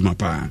no bo adwuma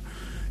pa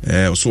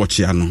so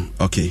ɔkyea no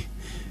okay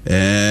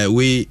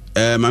we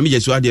mami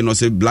jesu ade no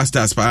say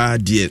blasters pa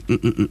de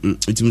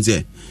itim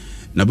say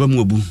na ba mu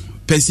obu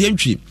pesi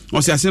antwi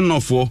o say Assin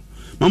North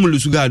mamulu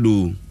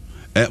sugado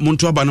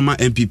monto aba no ma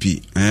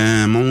MPP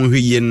mo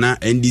hweye na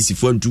NDC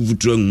fo antu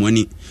futuro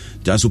nwani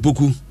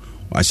jasopoku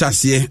wa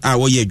hyase a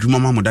wo ye adwuma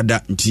mamu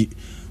dada nti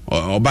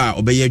oba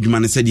obeye adwuma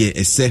ne se de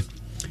ese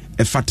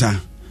efata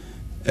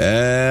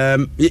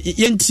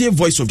yentie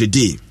voice of the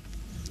day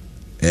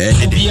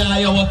bia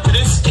ya wa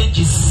 3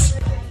 stages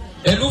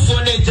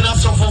elufo ne tina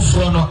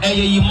sofoforo no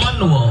eye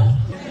Emmanuel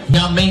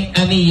nyame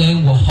ane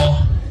yen wo ho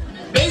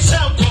be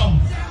sankom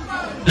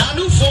na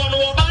nufo no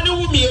oba ne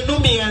wo mienu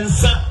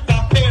miensa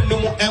papa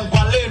enum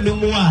enkwale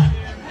enum a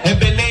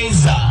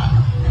Ebenezer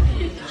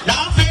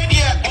na fe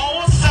die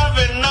all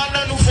 7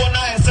 na nufo na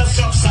ese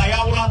soksa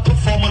ya wo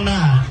perform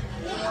na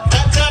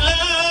tatala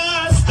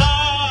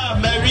star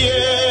Marie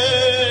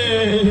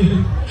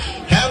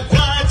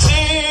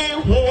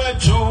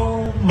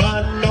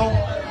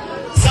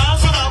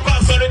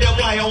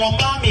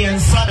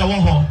Sada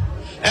woho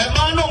e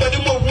no bedi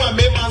mo hu a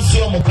me man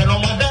so mo pe no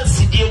madan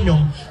sidie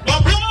nwom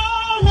babra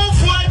hu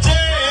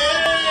fuaje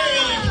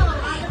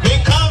me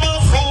come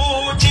fu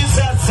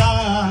Jesus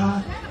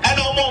and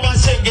no more ma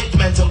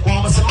engagement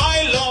nko say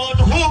my Lord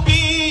who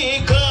be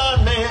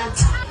connect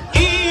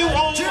he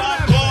will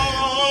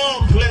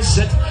accomplish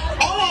it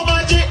all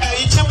my je e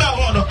chimba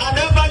hono I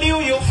never knew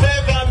you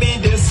favor me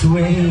this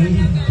way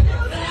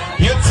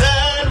you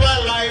turn my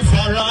life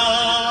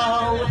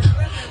around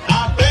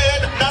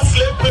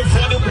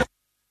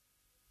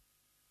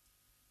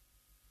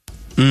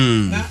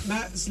na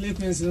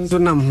sleeping so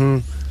nam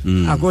ho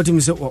akoti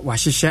mi se wa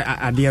hyehyɛ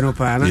adeɛ no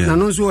pa na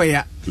no so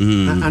ya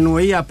ano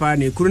ya pa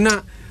na kuru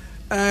na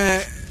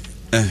 2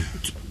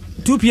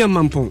 p.m.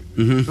 mampon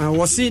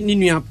wɔse ni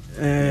nua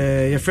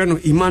ye friend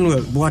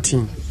Emmanuel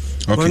Boatin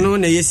ono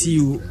na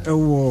yesiu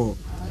ɛwɔ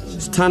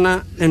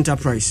Stana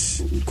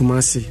Enterprise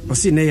Kumasi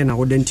wɔse na ye na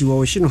wodanti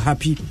wo hye no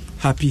happy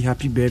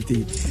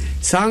birthday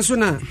sanso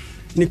na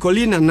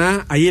Nicolina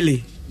na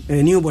Ayele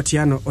New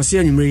Botiano ɔse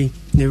anwumre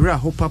ne wura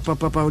ho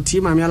papa ti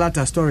ma me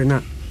alata story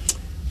na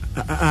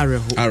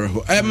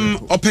areho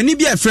opani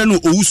bia frɛ no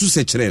owusu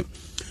sekyerɛ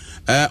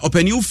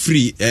opani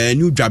ofri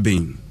New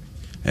Dwaben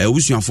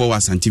wusuafo wa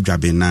Asante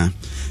Dwaben na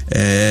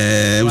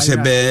wo se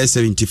be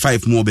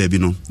 75 mo baabi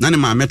no na ne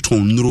ma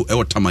meton nuro e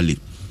wotamale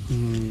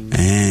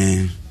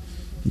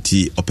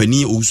nti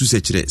opani owusu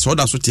sekyerɛ so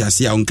da so te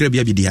ase a onkra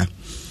bia bidia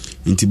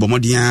nti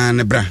bomodia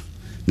ne bra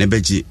ne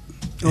beji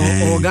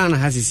Ghana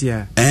has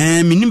here.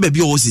 Minim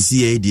baby o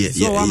sisi e de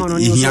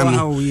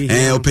hiano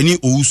opani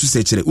owusu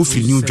sekyerɛ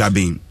ofri New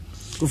Dwaben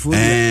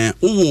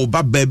wo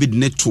ba baby de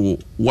neto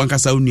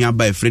wankasa onua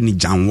ba efre ni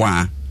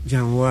janwa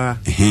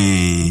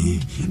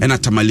ena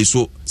tamale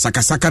so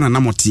sakasaka na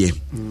namote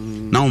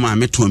na wo ma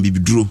meton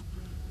bibiduro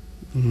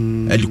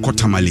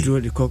tamale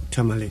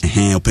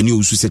opani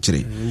owusu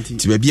sekyerɛ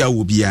ti baby a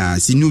wo bia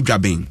si New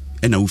Dwaben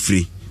ena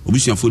ofri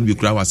obusuafo bi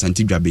kura wa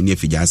Asante Dwaben ne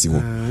afigya ase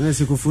ho na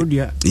se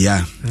kofodia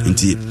ya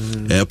nti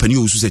opani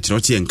owusu sekyerɛ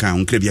otie nka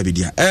onkra bia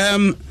bedia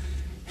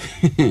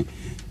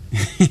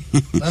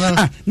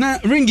na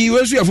ringi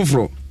wesu ya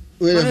foforo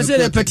we say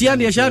the petia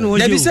de sha no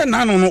ojo debi se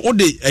na no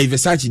ode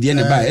Versace de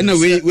ne ba na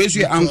wesu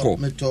ya anko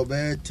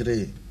metobe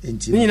 3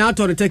 enti ni na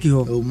to de take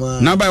ho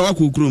na ba wa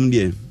kokrom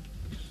de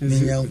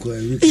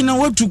ina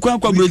watu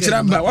kwa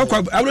brochira ba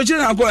kwa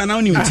brochira na kwa na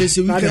oni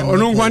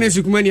ono nkwa ne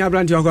sikuma ni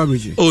abranti kwa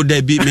brochira oh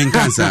debi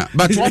menkansa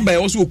but one by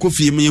also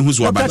okofie me hu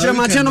so ba ka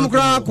ma teno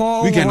mkra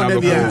ko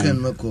weekend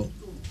mako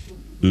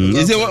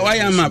ese why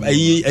am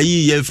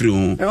ayi ye free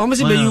ho o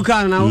mesi be you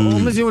can na o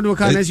mesi wo do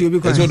kan na si obi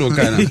kwa so do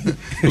kan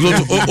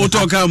o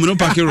to ka mu no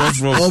pack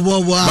rough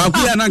ba ku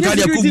ya na nka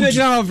dia ku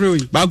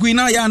ba ku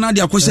na ya na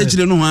dia ko se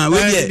kire no ha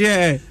we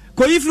die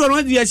ko ifro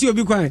no dia si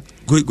obi kwa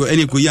ko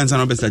eni ko yansa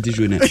no be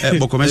statisho ne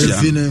bo commercial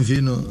fino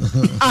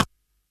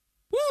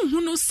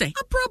hunu se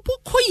abrabo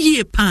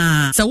koyie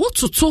pa sa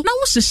wototo na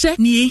wo hyehyɛ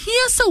ne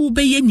ehia sa wo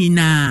bɛyɛ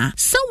nyinaa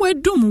sa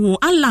wedum wo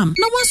alarm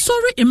na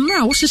wasɔre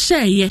emra wo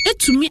hyehyɛ ye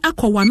etumi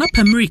akɔwa na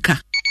America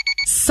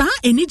sa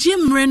enije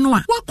mre no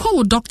a wakɔ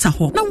wo doctor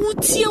hɔ na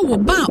wotie wo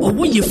ba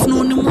owo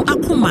yefunu ne mu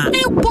akoma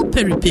ebo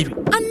periperi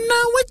ana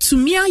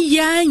wetumi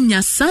aya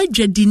nya sa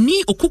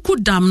dwadini okuku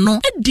dam no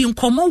edi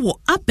nkomo wo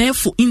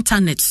abɛfo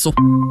internet so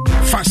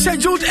fa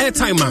scheduled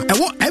airtime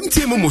ɛwɔ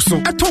MTM mo so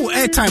ɛtɔ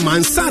airtime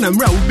ansa na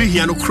mra wo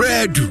behia no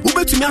kradu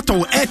wobetumi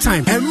atɔ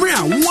airtime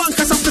emra wo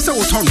ankasa pese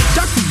wo tɔn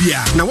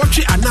dakubia na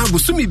wɔtwe anabo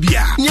sumi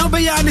bia nya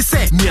obɛya ne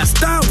sɛ nya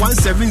star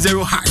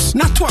 170 hash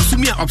na to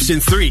asumi option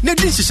 3 na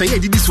din hyehyɛ yɛ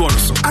didi so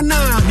so ana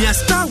mia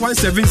star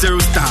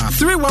 170 star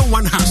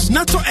 311 hash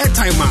na to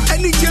airtime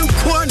any game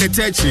ko na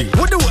techi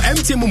wo de wo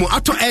MTM mo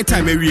atɔ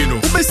airtime awie no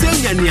wobɛsɛ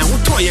nya nea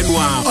wotɔɔyɛ no a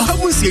ɔha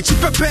mu nsiakyi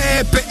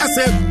pɛpɛɛpɛ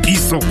asɛ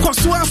biso kɔ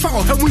so afa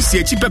ɔha mu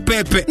nsiakyi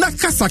pɛpɛɛpɛ na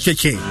kasa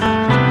kɛkɛ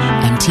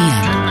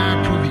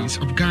MTN province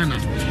of Ghana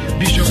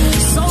Bishop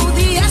So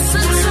the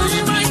essence of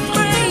my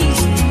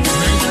praise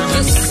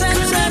is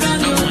centered on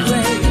your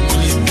grace.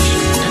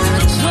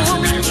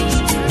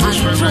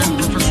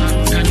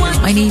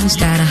 My name is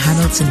Diana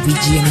Hamilton,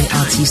 VGMA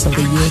Artist of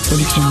the Year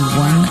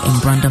 2021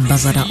 and brand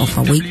ambassador of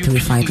Awake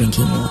Purified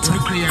Drinking Water.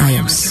 I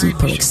am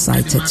super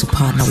excited to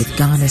partner with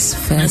Ghana's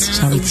first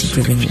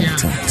charity-driven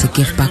water to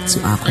give back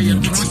to our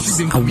communities.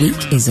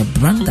 Awake is a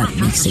brand that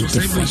makes a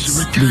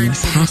difference. We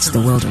impact the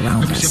world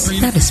around us.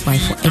 That is why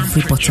for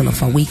every bottle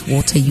of Awake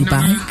water you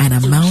buy, an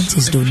amount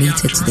is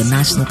donated to the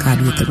National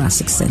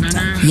Cardiothoracic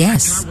Center.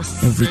 Yes,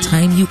 every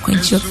time you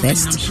quench your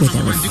thirst with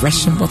a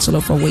refreshing bottle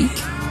of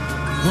Awake,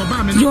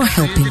 you're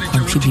helping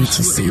contribute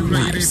to save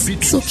lives.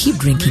 So keep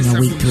drinking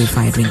Awake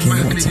Purified Drinking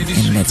Water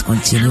and let's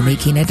continue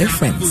making a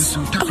difference.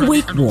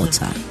 Awake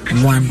Water,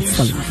 one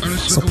for life.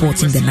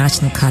 Supporting the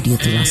National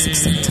Cardiothoracic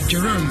Center.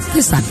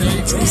 This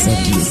advert is a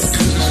deal.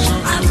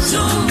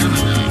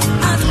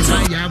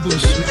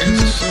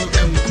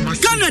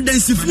 Ghana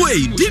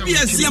Densifway,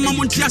 DBS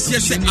Yamamontias,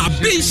 yes, a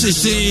bench,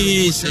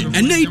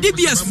 and then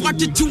DBS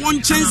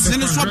 41 chance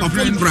in a swap of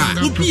Bra,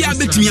 Upia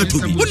Betia to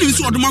be. When you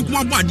saw the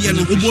Makwa body and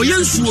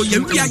Uboyan Suo,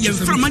 Yempia,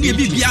 Yamframani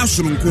Bibia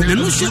Surunko,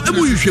 and also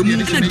Evolution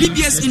and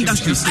DBS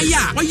Industries.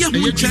 Aya, why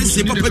you chance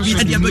a papa be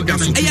at the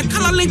Abagas, Aya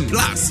Colorlink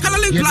Plus,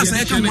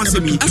 I can once a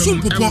me, a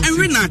soon popo, and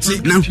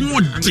Renate, now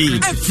what day,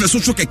 F.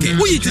 Sokeke,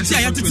 we eat it,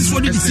 I had to see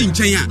what it is in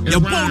China.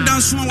 Your ball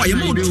dance, why you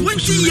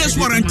 20 years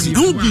warranty.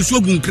 Who do so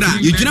good cry?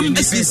 You drum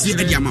SSC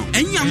at the amount.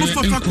 And you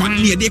for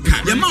near the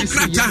car. The amount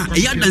crata, a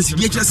yard dance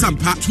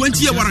Sampa,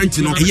 20-year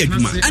warranty no a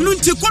yaduma. And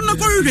until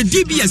the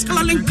DBS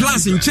Colorlink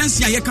Plus in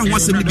Chelsea, I can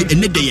once a day.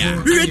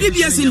 We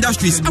DBS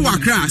Industries, our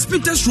craft,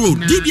 Spinters Road,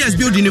 DBS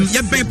Building,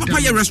 Yabe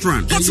Papaya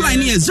Restaurant.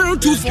 Hotline here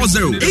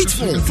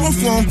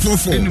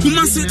 0240-844444.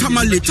 Kumasi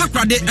Tamale,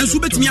 Takrade, and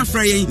Subetimia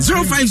Frey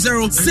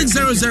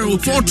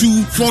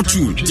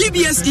 050-600-4242.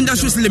 DBS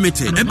Industries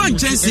Limited. A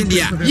bunch of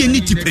India, you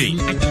need to pay.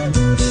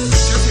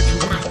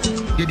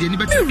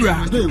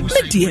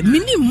 Media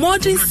mini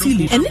modern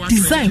ceiling and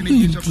design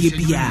in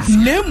Debia.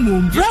 Nemo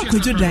Braco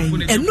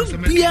Jordan and no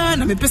Bia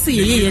na me pese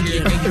ye.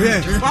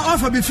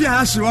 Offer be fear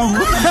and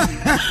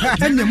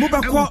the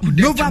mobile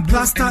Nova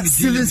Plaster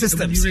Ceiling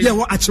Systems. Yeah,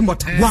 what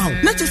Achimota. Wow,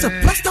 not just a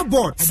plaster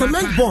board,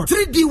 cement board,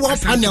 3D wall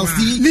panels.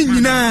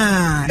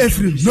 Nina,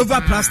 every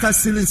Nova Plaster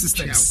Ceiling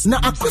Systems. Now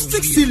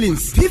acoustic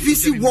ceilings,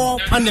 PVC wall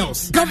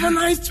panels,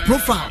 galvanized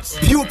profiles,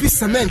 POP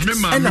cement,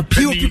 and a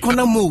POP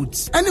corner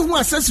molds. Anyone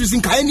accessories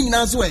in Kaini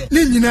as well.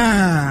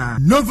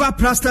 Nova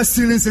Plaster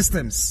Ceiling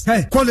Systems.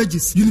 Hey,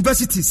 colleges,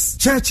 universities,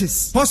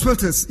 churches,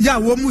 hospitals. Yeah,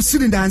 womu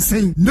cylinder and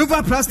saying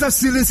Nova Plaster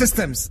Ceiling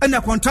Systems. And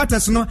the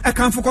contractors no, I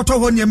can't forget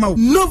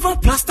Nova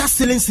Plaster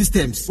Ceiling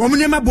Systems.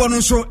 Womanema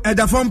bonusho at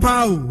the phone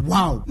power.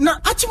 Wow. Now,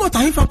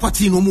 Achimota Hifa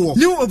Party no more.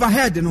 New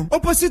overhead, you know,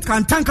 opposite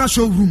Kantanka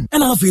showroom.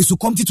 And our face to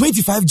come to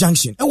 25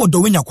 Junction. And what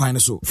doing your coin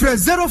so? Fresh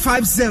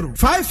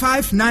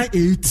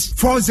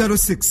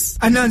 050-5598-406.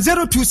 And then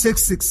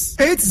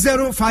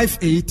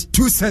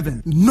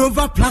 0266-805827.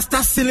 Nova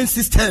Plaster Ceiling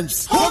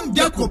Systems. Home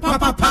Deco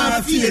Papa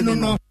Parafie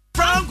no.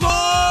 Franco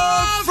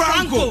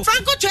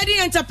Trading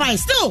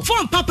Enterprise. Still,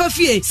 phone Papa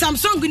Fie,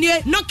 Samsung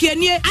near, Nokia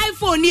near,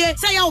 iPhone near,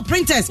 say our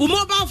printers,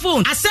 mobile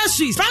phone,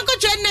 accessories. Franco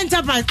Trading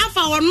Enterprise. Afa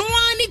our no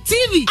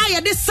TV. I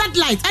had this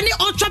satellite, any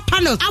ultra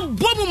panels. I'm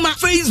Bobuma.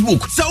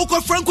 Facebook.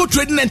 Sauko Franco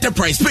Trading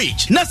Enterprise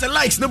page. Nasa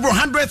likes number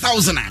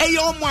 100,000.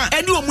 Ayoma.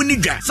 Edu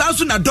Muniga.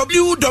 Samsung at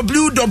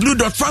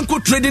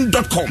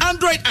www.francotrading.com.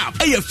 Android app.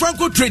 Aye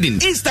Franco Trading.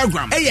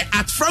 Instagram. Aye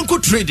at Franco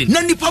Trading.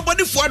 Nani Papa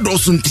de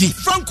Fuadosunti.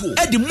 Franco.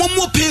 Edi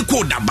Momo pay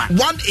code number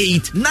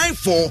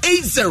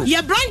 189480.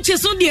 Your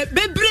branches on the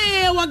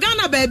Bebre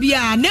Wagana baby.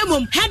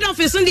 Nemum head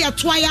office on the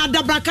Atwaya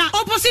Dabraka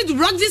opposite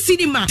Roxy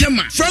Cinema.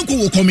 Tema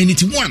Franco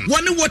Community 1.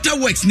 One water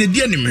works near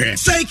the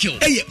cycle.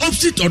 Aye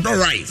opposite Odor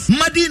Rise.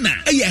 Madina.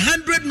 Aye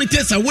 100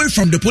 meters away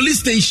from the police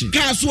station.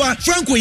 Kaswa Franco